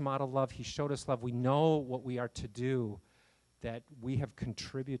Jesus modeled love, he showed us love, we know what we are to do, that we have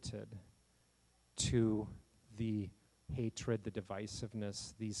contributed to the hatred, the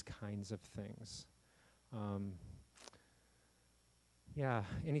divisiveness, these kinds of things. Yeah,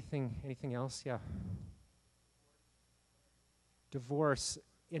 anything else? Yeah. Divorce.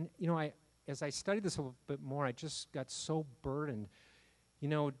 And, as I studied this a little bit more, I just got so burdened.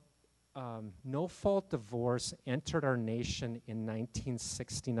 No-fault divorce entered our nation in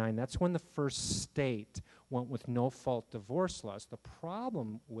 1969. That's when the first state went with no-fault divorce laws. The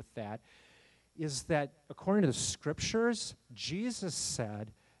problem with that is that, according to the scriptures, Jesus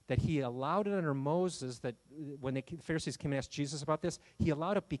said that he allowed it under Moses, that when the Pharisees came and asked Jesus about this, he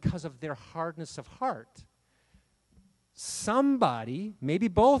allowed it because of their hardness of heart. Somebody, maybe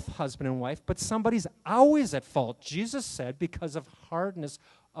both husband and wife, but somebody's always at fault, Jesus said, because of hardness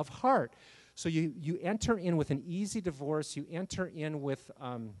of heart. So you enter in with an easy divorce, you enter in with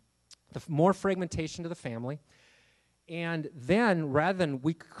more fragmentation to the family, and then rather than,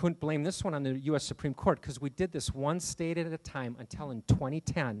 we couldn't blame this one on the U.S. Supreme Court because we did this one state at a time until in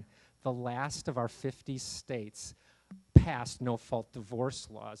 2010, the last of our 50 states passed no-fault divorce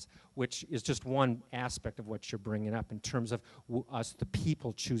laws, which is just one aspect of what you're bringing up in terms of us, the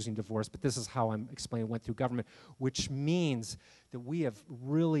people, choosing divorce. But this is how I'm explaining it went through government, which means that we have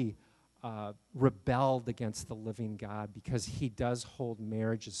really rebelled against the living God because he does hold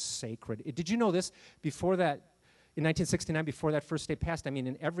marriage as sacred. Did you know this? Before that, in 1969, before that first state passed,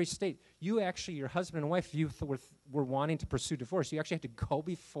 in every state, you actually, your husband and wife, you were wanting to pursue divorce. You actually had to go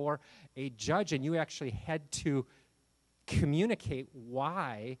before a judge, and you actually had to communicate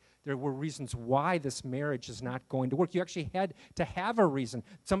why there were reasons why this marriage is not going to work. You actually had to have a reason.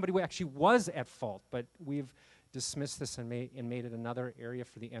 Somebody who actually was at fault, but we've dismissed this and made it another area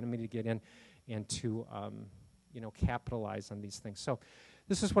for the enemy to get in and to capitalize on these things. So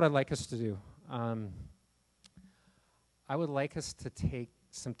this is what I'd like us to do. I would like us to take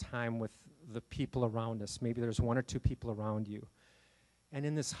some time with the people around us. Maybe there's one or two people around you. And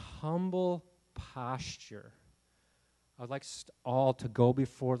in this humble posture, I would like us all to go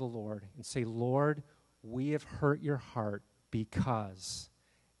before the Lord and say, Lord, we have hurt your heart because,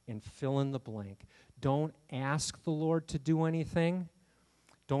 and fill in the blank. Don't ask the Lord to do anything.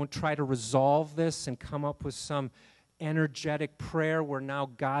 Don't try to resolve this and come up with some energetic prayer where now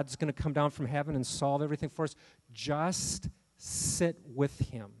God's going to come down from heaven and solve everything for us. Just sit with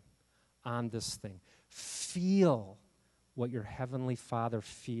him on this thing. Feel what your heavenly Father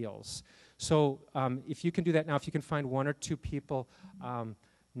feels. So if you can do that now, if you can find one or two people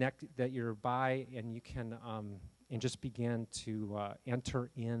that you're by, and you can and just begin to enter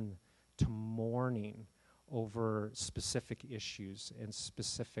in to mourning over specific issues and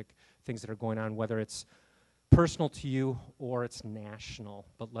specific things that are going on, whether it's personal to you or it's national.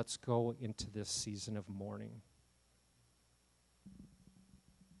 But let's go into this season of mourning.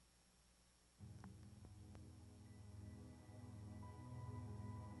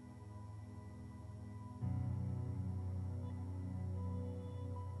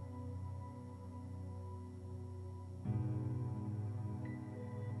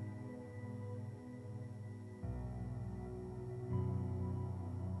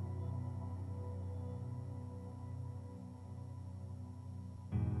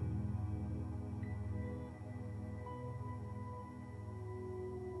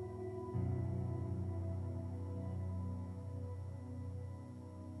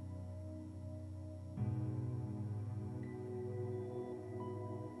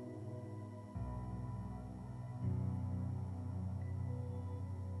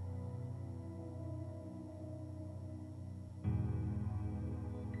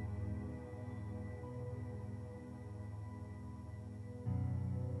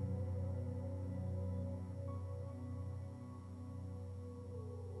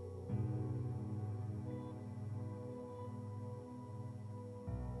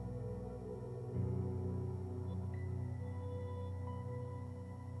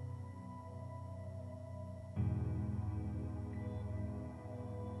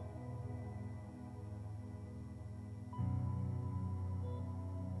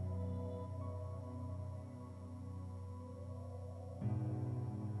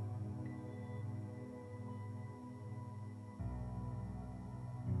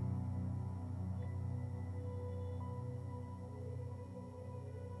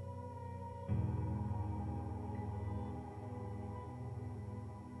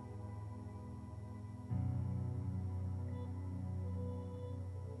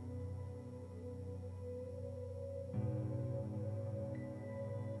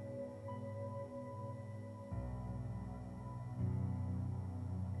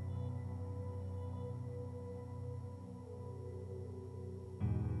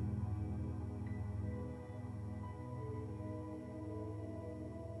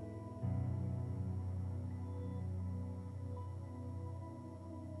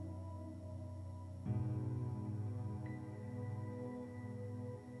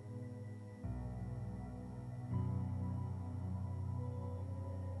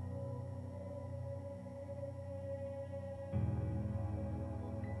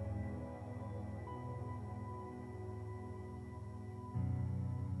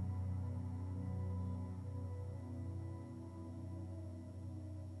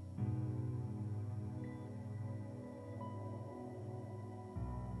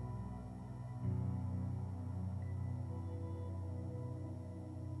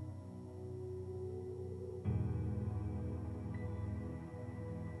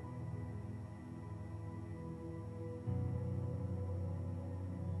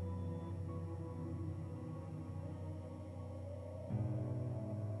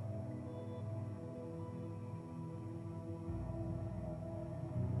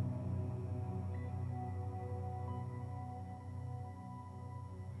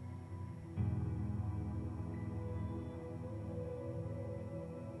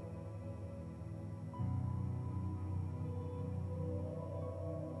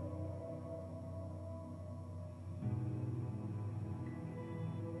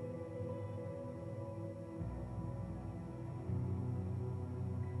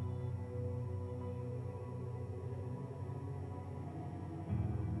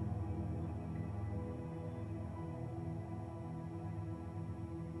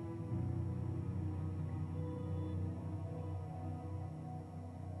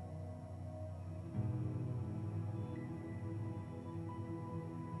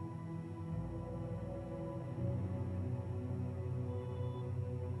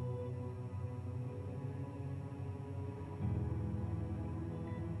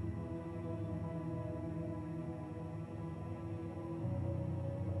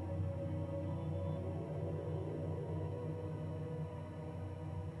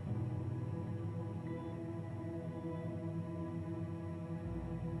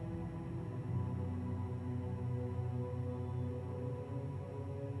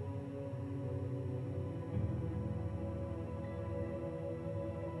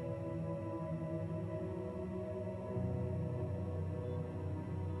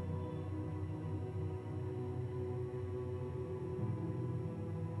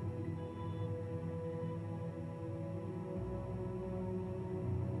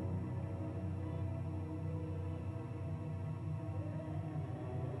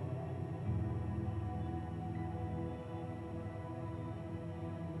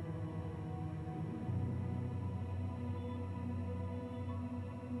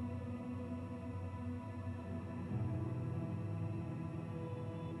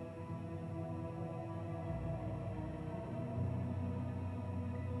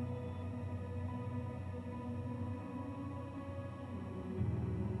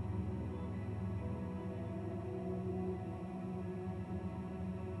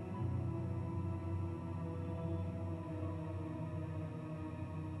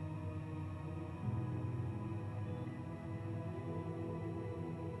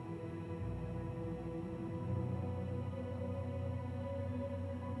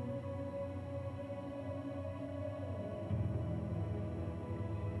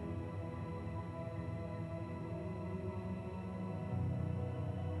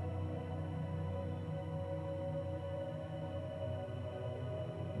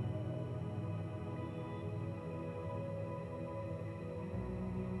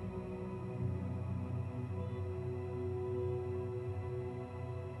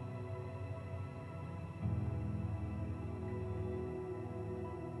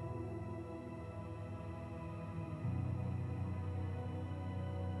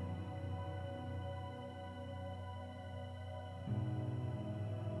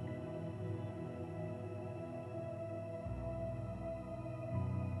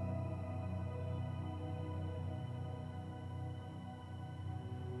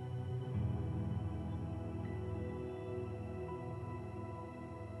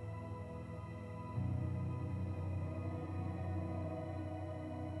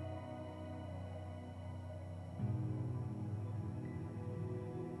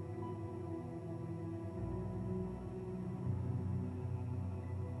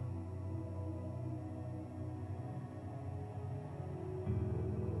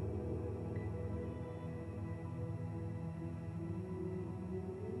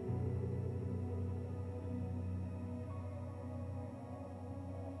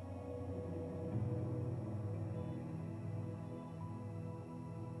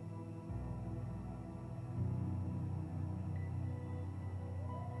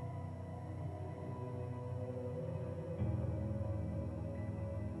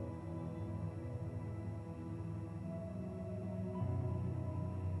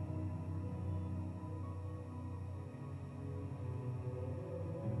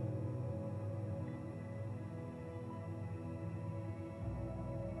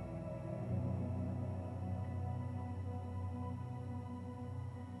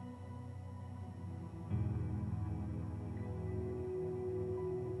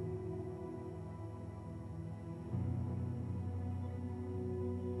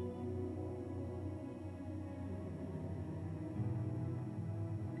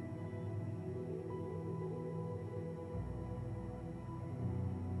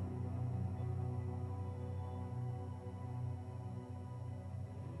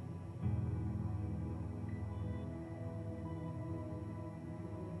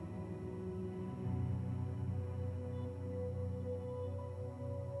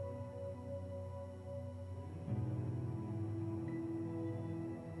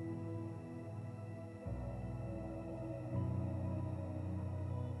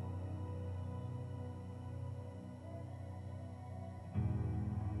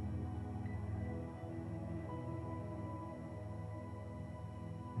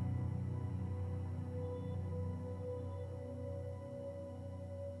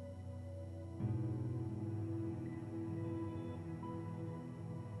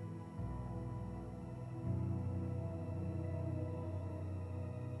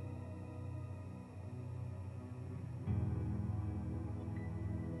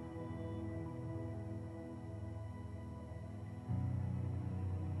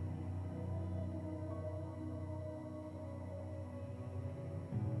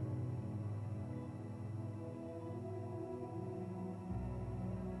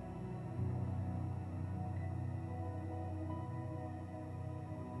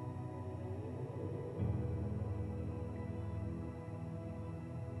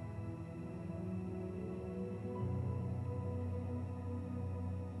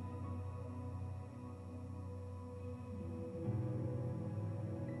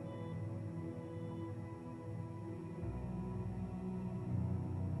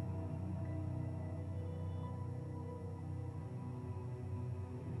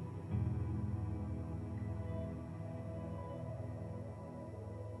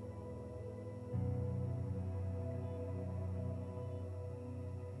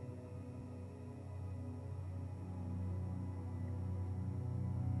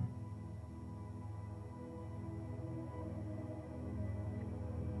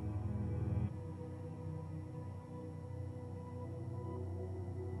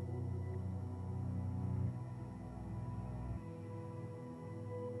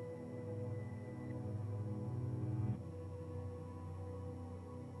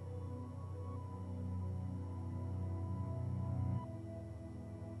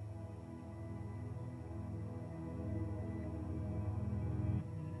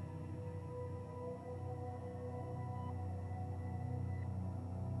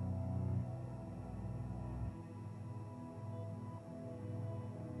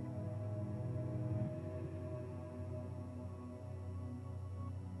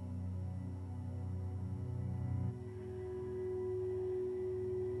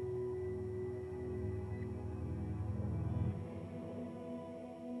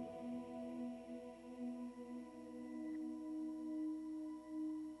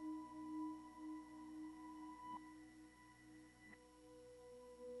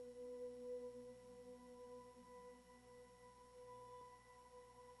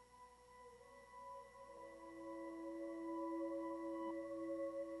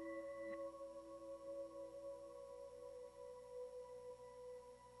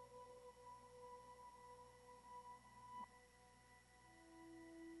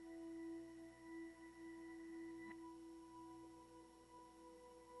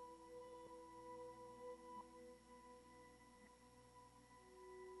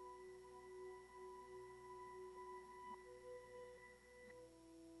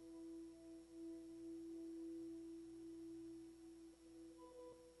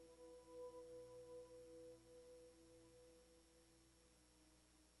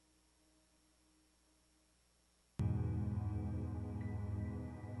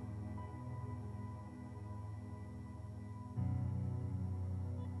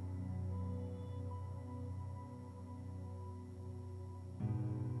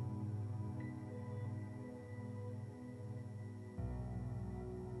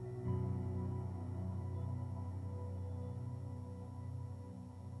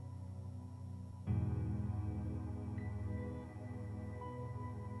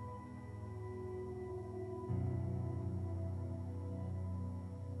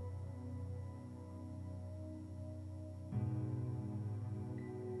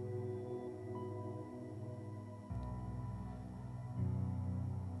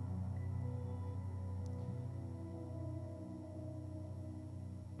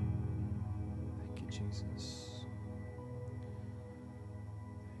 Jesus.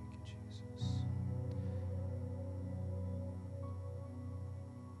 Thank you, Jesus.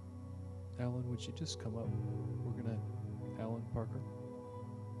 Alan, would you just come up? We're going to, Alan Parker.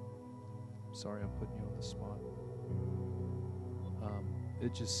 Sorry, I'm putting you on the spot.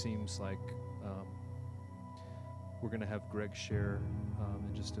 It just seems like we're going to have Greg share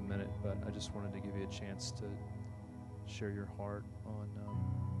in just a minute, but I just wanted to give you a chance to share your heart on,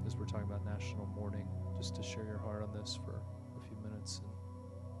 as we're talking about National Mourning, just to share your heart on this for a few minutes.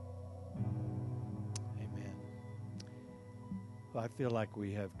 Amen. Well, I feel like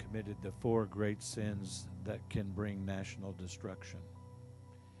we have committed the 4 great sins that can bring national destruction.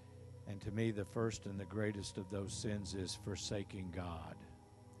 And to me, the first and the greatest of those sins is forsaking God.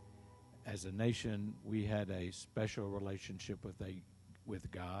 As a nation, we had a special relationship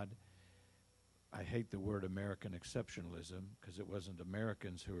with God. I hate the word American exceptionalism because it wasn't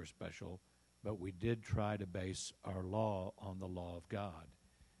Americans who were special, but we did try to base our law on the law of God.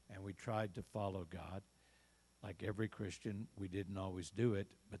 And we tried to follow God. Like every Christian, we didn't always do it,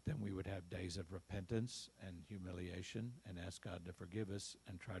 but then we would have days of repentance and humiliation and ask God to forgive us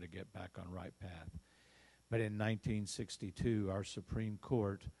and try to get back on right path. But in 1962, our Supreme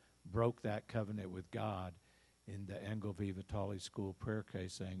Court broke that covenant with God in the Engel V. Vitale school prayer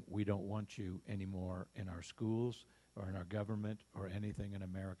case, saying, we don't want you anymore in our schools or in our government or anything in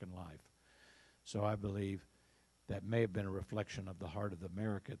American life. So I believe that may have been a reflection of the heart of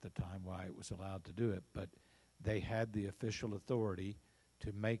America at the time, why it was allowed to do it, but they had the official authority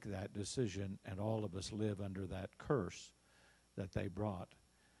to make that decision, and all of us live under that curse that they brought.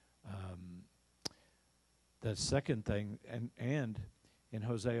 The second thing, and in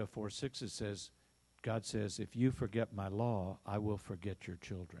Hosea 4:6 it says, God says, if you forget my law, I will forget your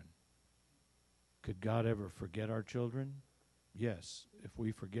children. Could God ever forget our children? Yes. If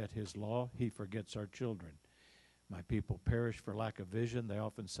we forget his law, he forgets our children. My people perish for lack of vision. They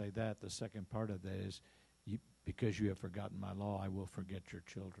often say that. The second part of that is, because you have forgotten my law, I will forget your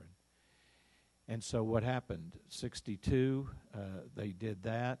children. And so what happened? 62, they did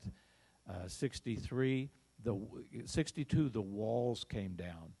that. 63, the walls came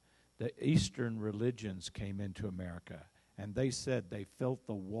down. The Eastern religions came into America, and they said they felt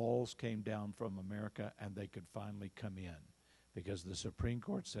the walls came down from America and they could finally come in, because the Supreme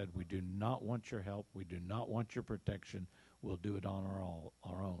Court said, we do not want your help, we do not want your protection, we'll do it on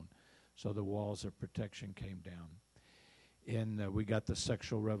our own. So the walls of protection came down. We got the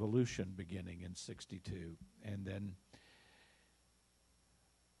sexual revolution beginning in 62. And then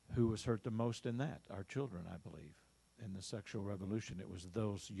who was hurt the most in that? Our children, I believe. In the sexual revolution, it was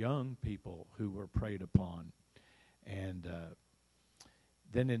those young people who were preyed upon. And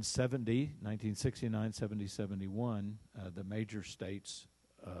then in 1969, 70, 71, the major states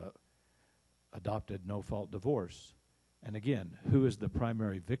adopted no-fault divorce. And again, who is the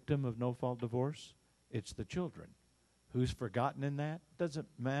primary victim of no-fault divorce? It's the children. Who's forgotten in that? Doesn't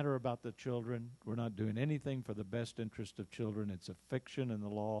matter about the children. We're not doing anything for the best interest of children. It's a fiction in the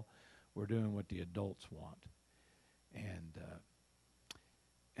law. We're doing what the adults want. And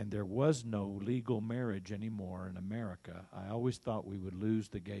there was no legal marriage anymore in America. I always thought we would lose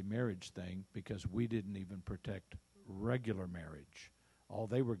the gay marriage thing because we didn't even protect regular marriage. All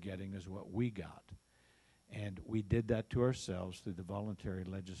they were getting is what we got. And we did that to ourselves through the voluntary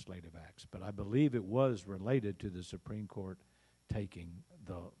legislative acts. But I believe it was related to the Supreme Court taking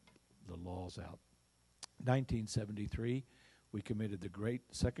the laws out. 1973, we committed the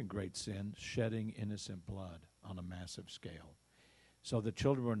second great sin, shedding innocent blood on a massive scale. So the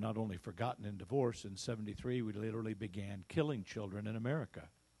children were not only forgotten in divorce. In 73, we literally began killing children in America,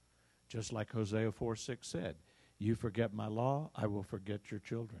 just like Hosea 4:6 said. You forget my law, I will forget your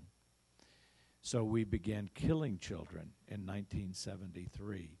children. So we began killing children in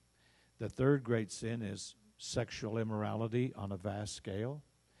 1973. The third great sin is sexual immorality on a vast scale.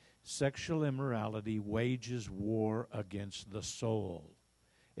 Sexual immorality wages war against the soul.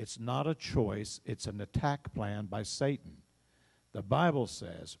 It's not a choice, it's an attack plan by Satan. The Bible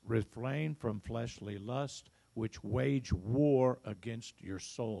says, refrain from fleshly lust, which wage war against your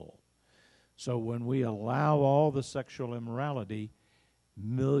soul. So when we allow all the sexual immorality,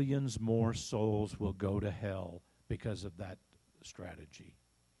 millions more souls will go to hell because of that strategy.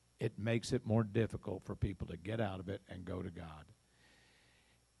 It makes it more difficult for people to get out of it and go to God.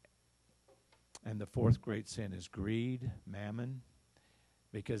 And the fourth great sin is greed, mammon,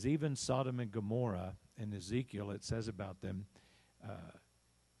 because even Sodom and Gomorrah in Ezekiel, it says about them,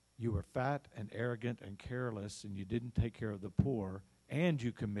 you were fat and arrogant and careless, and you didn't take care of the poor, and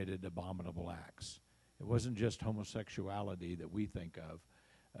you committed abominable acts. It wasn't just homosexuality that we think of.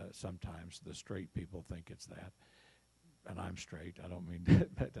 Sometimes the straight people think it's that. And I'm straight. I don't mean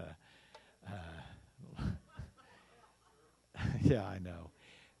that, but yeah, I know.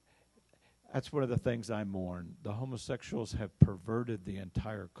 That's one of the things I mourn. The homosexuals have perverted the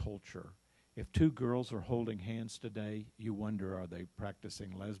entire culture. If two girls are holding hands today, you wonder, are they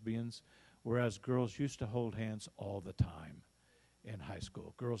practicing lesbians? Whereas girls used to hold hands all the time in high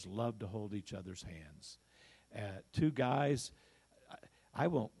school. Girls love to hold each other's hands. Two guys, I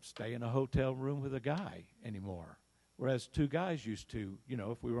won't stay in a hotel room with a guy anymore. Whereas two guys used to,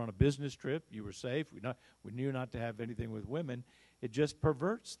 if we were on a business trip, you were safe. We knew not to have anything with women. It just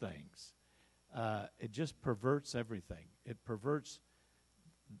perverts things. It just perverts everything. It perverts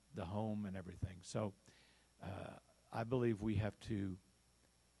the home and everything. So I believe we have to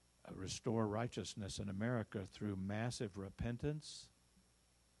restore righteousness in America through massive repentance.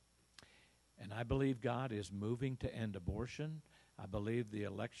 And I believe God is moving to end abortion. I believe the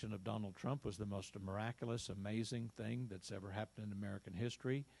election of Donald Trump was the most miraculous, amazing thing that's ever happened in American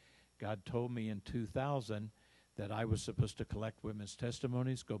history. God told me in 2000 that I was supposed to collect women's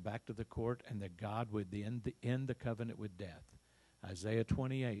testimonies, go back to the court, and that God would end the covenant with death. Isaiah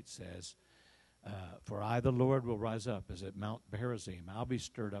 28 says, for I, the Lord, will rise up as at Mount Perazim. I'll be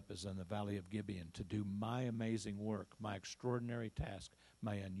stirred up as in the valley of Gibeon to do my amazing work, my extraordinary task,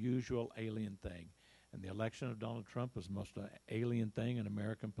 my unusual alien thing. And the election of Donald Trump was the most alien thing in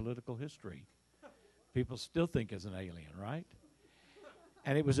American political history. People still think he's an alien, right?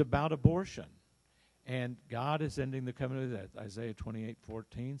 And it was about abortion. And God is ending the covenant with that. Isaiah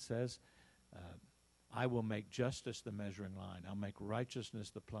 28:14 says, I will make justice the measuring line. I'll make righteousness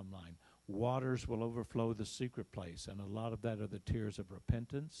the plumb line. Waters will overflow the secret place. And a lot of that are the tears of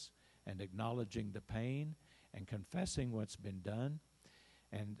repentance and acknowledging the pain and confessing what's been done.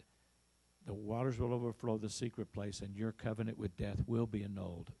 And the waters will overflow the secret place, and your covenant with death will be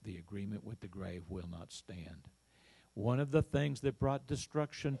annulled. The agreement with the grave will not stand. One of the things that brought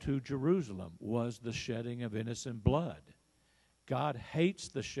destruction to Jerusalem was the shedding of innocent blood. God hates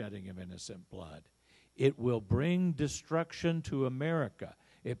the shedding of innocent blood. It will bring destruction to America.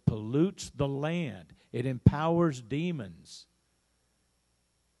 It pollutes the land. It empowers demons.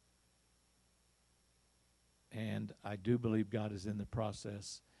 And I do believe God is in the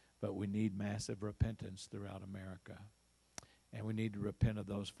process, but we need massive repentance throughout America. And we need to repent of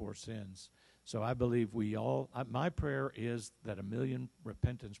those 4 sins. So I believe my prayer is that 1 million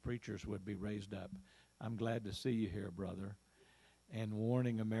repentance preachers would be raised up. I'm glad to see you here, brother, and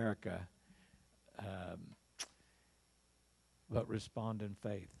warning America, but respond in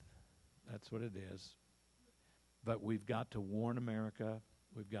faith. That's what it is. But we've got to warn America.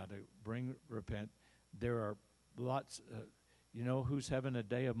 We've got to repent. There are lots, you know who's having a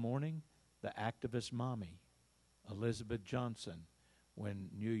day of mourning? The activist mommy, Elizabeth Johnson. When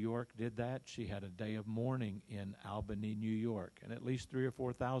New York did that, she had a day of mourning in Albany, New York, and at least 3,000 or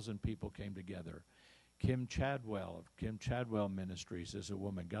 4,000 people came together. Kim Chadwell of Kim Chadwell Ministries is a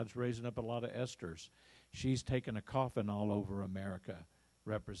woman. God's raising up a lot of Esthers. She's taken a coffin all over America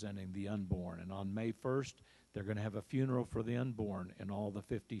representing the unborn. And on May 1st, they're going to have a funeral for the unborn in all the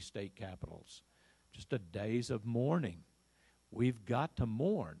 50 state capitals. Just a days of mourning. We've got to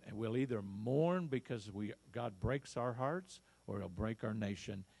mourn, and we'll either mourn because God breaks our hearts, or He'll break our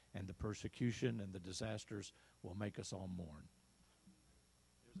nation, and the persecution and the disasters will make us all mourn.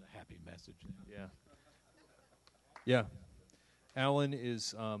 There's a happy message there. Yeah. Yeah. Alan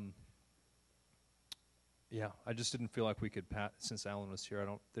is, I just didn't feel like we could, since Alan was here,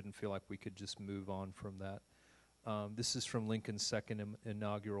 didn't feel like we could just move on from that. This is from Lincoln's second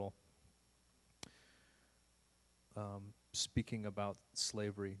inaugural, speaking about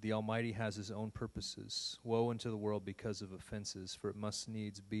slavery. The Almighty has His own purposes. Woe unto the world because of offenses, for it must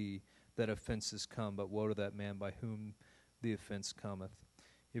needs be that offenses come, but woe to that man by whom the offense cometh.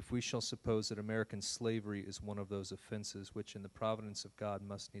 If we shall suppose that American slavery is one of those offenses which in the providence of God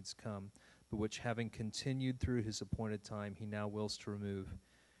must needs come, but which having continued through His appointed time He now wills to remove,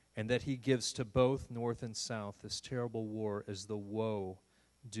 and that He gives to both North and South this terrible war as the woe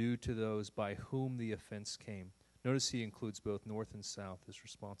due to those by whom the offense came. Notice He includes both North and South as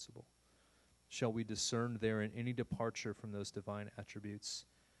responsible. Shall we discern therein any departure from those divine attributes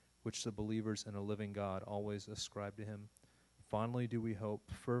which the believers in a living God always ascribe to Him? Fondly do we hope,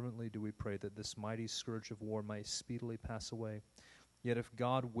 fervently do we pray that this mighty scourge of war may speedily pass away. Yet if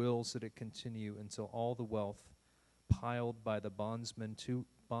God wills that it continue until all the wealth piled by the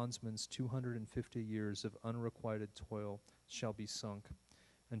bondsman's 250 years of unrequited toil shall be sunk,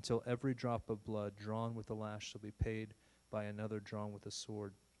 until every drop of blood drawn with the lash shall be paid by another drawn with a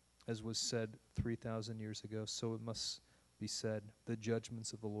sword. As was said 3,000 years ago, so it must be said. The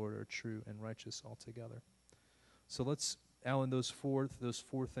judgments of the Lord are true and righteous altogether. So let's, Alan, those four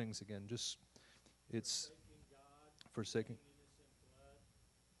things again. Just, it's forsaking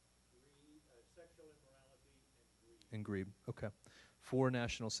sexual immorality and greed. Okay. 4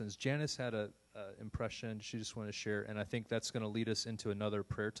 national sins. Janice had a impression she just wanted to share, and I think that's going to lead us into another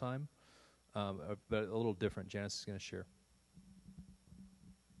prayer time, but a little different. Janice is going to share.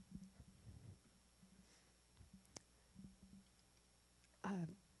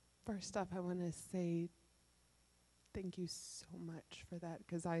 First off, I want to say thank you so much for that,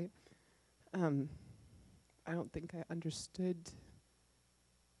 because I don't think I understood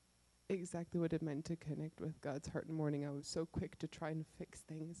exactly what it meant to connect with God's heart in the morning. I was so quick to try and fix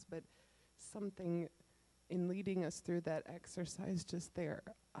things, but something in leading us through that exercise just there,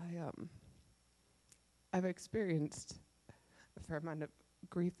 I've experienced a fair amount of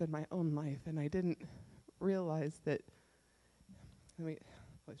grief in my own life, and I didn't realize that.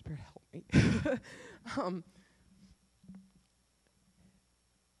 Holy Spirit, help me.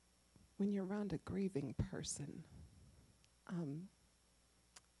 When you're around a grieving person,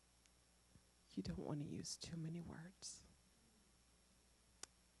 you don't want to use too many words.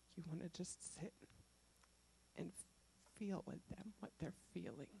 You want to just sit and feel with them what they're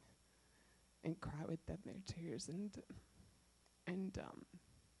feeling, and cry with them their tears. And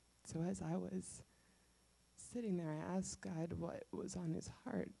so as I was sitting there, I asked God what was on his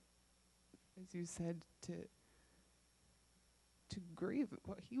heart, as you said, to grieve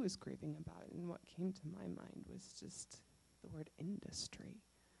what he was grieving about. And what came to my mind was just the word industry.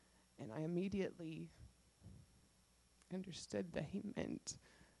 And I immediately understood that he meant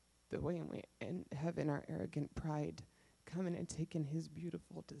the way in we have in our arrogant pride come in and taken his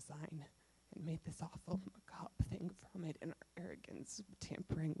beautiful design and made this awful macabre thing from it, and our arrogance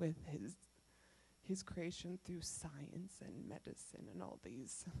tampering with his creation through science and medicine and all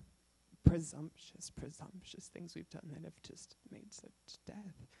these presumptuous things we've done that have just made such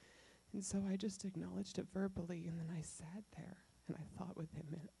death. And so I just acknowledged it verbally, and then I sat there and I thought with him,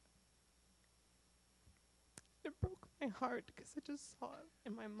 and it broke my heart, because I just saw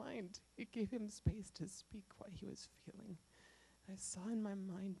in my mind, it gave him space to speak what he was feeling. I saw in my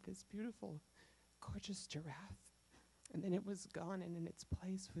mind this beautiful, gorgeous giraffe, and then it was gone, and in its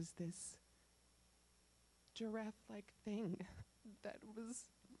place was this giraffe-like thing that was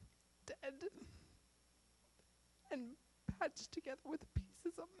dead and patched together with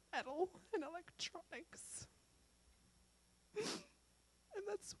pieces of metal and electronics. And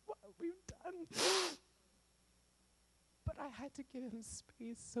that's what we've done. But I had to give him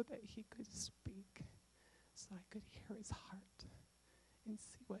space so that he could speak, so I could hear his heart and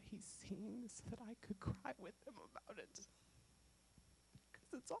see what he's seeing, so that I could cry with him about it.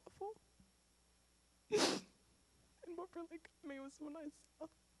 Because it's awful. And what really got me was when I saw,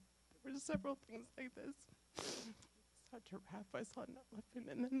 there were several things like this. I saw a giraffe, I saw an elephant,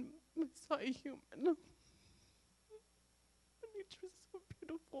 and then I saw a human. And each was so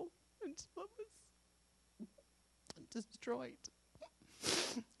beautiful until it was destroyed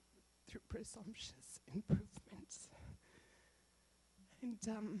through presumptuous improvements. And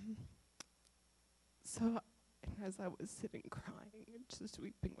so as I was sitting crying and just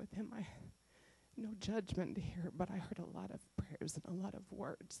weeping with him, I no judgment here, but I heard a lot of prayers and a lot of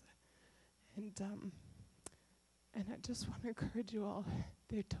words. And I just want to encourage you all,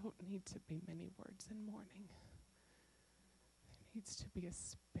 there don't need to be many words in mourning. There needs to be a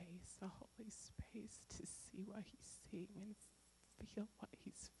space, a holy space, to see what he's seeing and feel what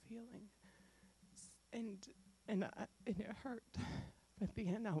he's feeling. And it hurt. But at the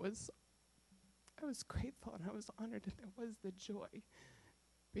end, I was grateful and I was honored, and there was the joy,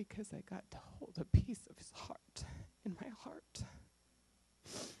 because I got to hold a piece of his heart in my heart.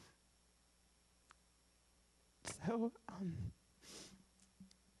 So,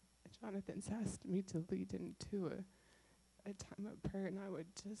 Jonathan's asked me to lead into a time of prayer, and I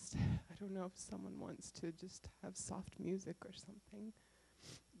would just, I don't know if someone wants to just have soft music or something.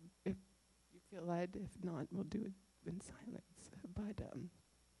 If you feel led, if not, we'll do it in silence. But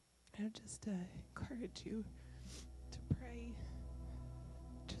I would just encourage you to pray.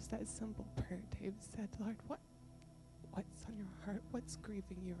 Just that simple prayer Dave said, Lord, what's on your heart? What's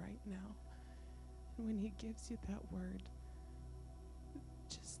grieving you right now? And when he gives you that word,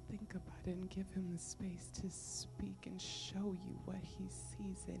 just think about it and give him the space to speak and show you what he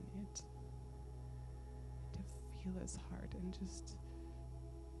sees in it. To feel his heart, and just,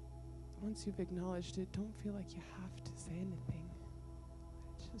 once you've acknowledged it, don't feel like you have to say anything.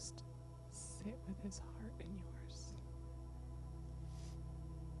 Just sit with his heart and yours.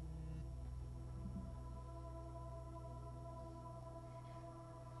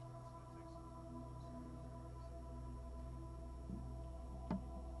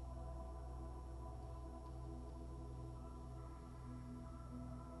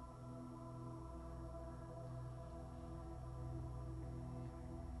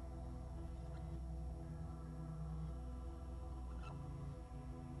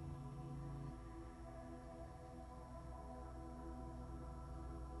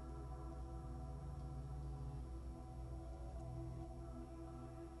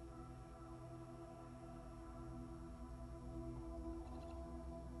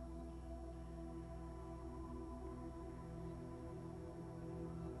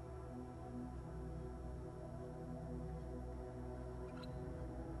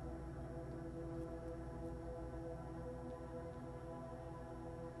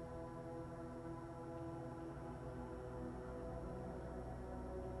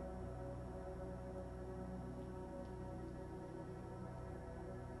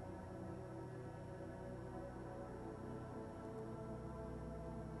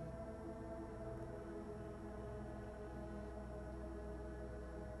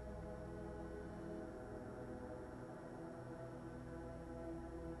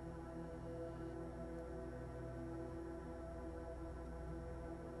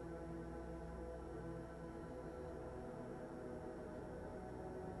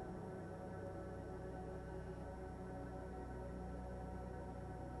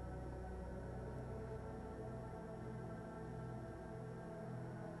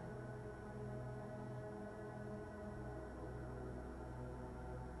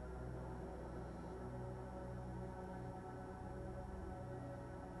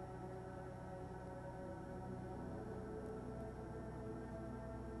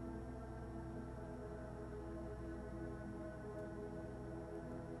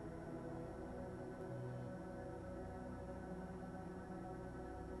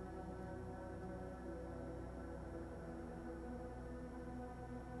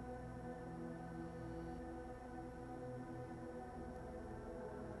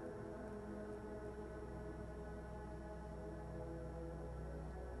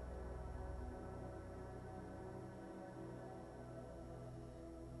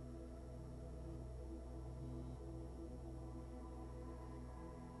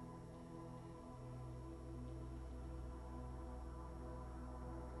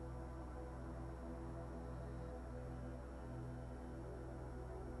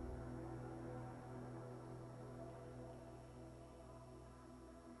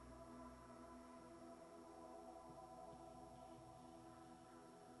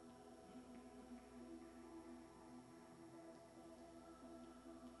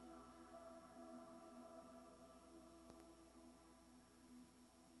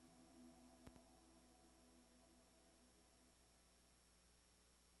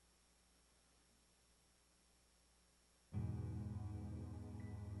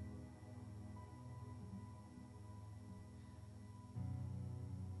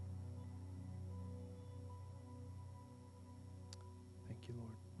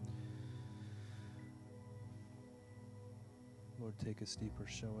 Lord, take us deeper.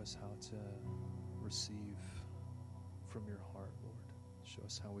 Show us how to receive from your heart, Lord. Show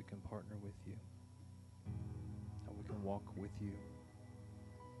us how we can partner with you, how we can walk with you.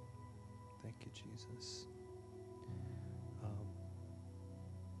 Thank you, Jesus.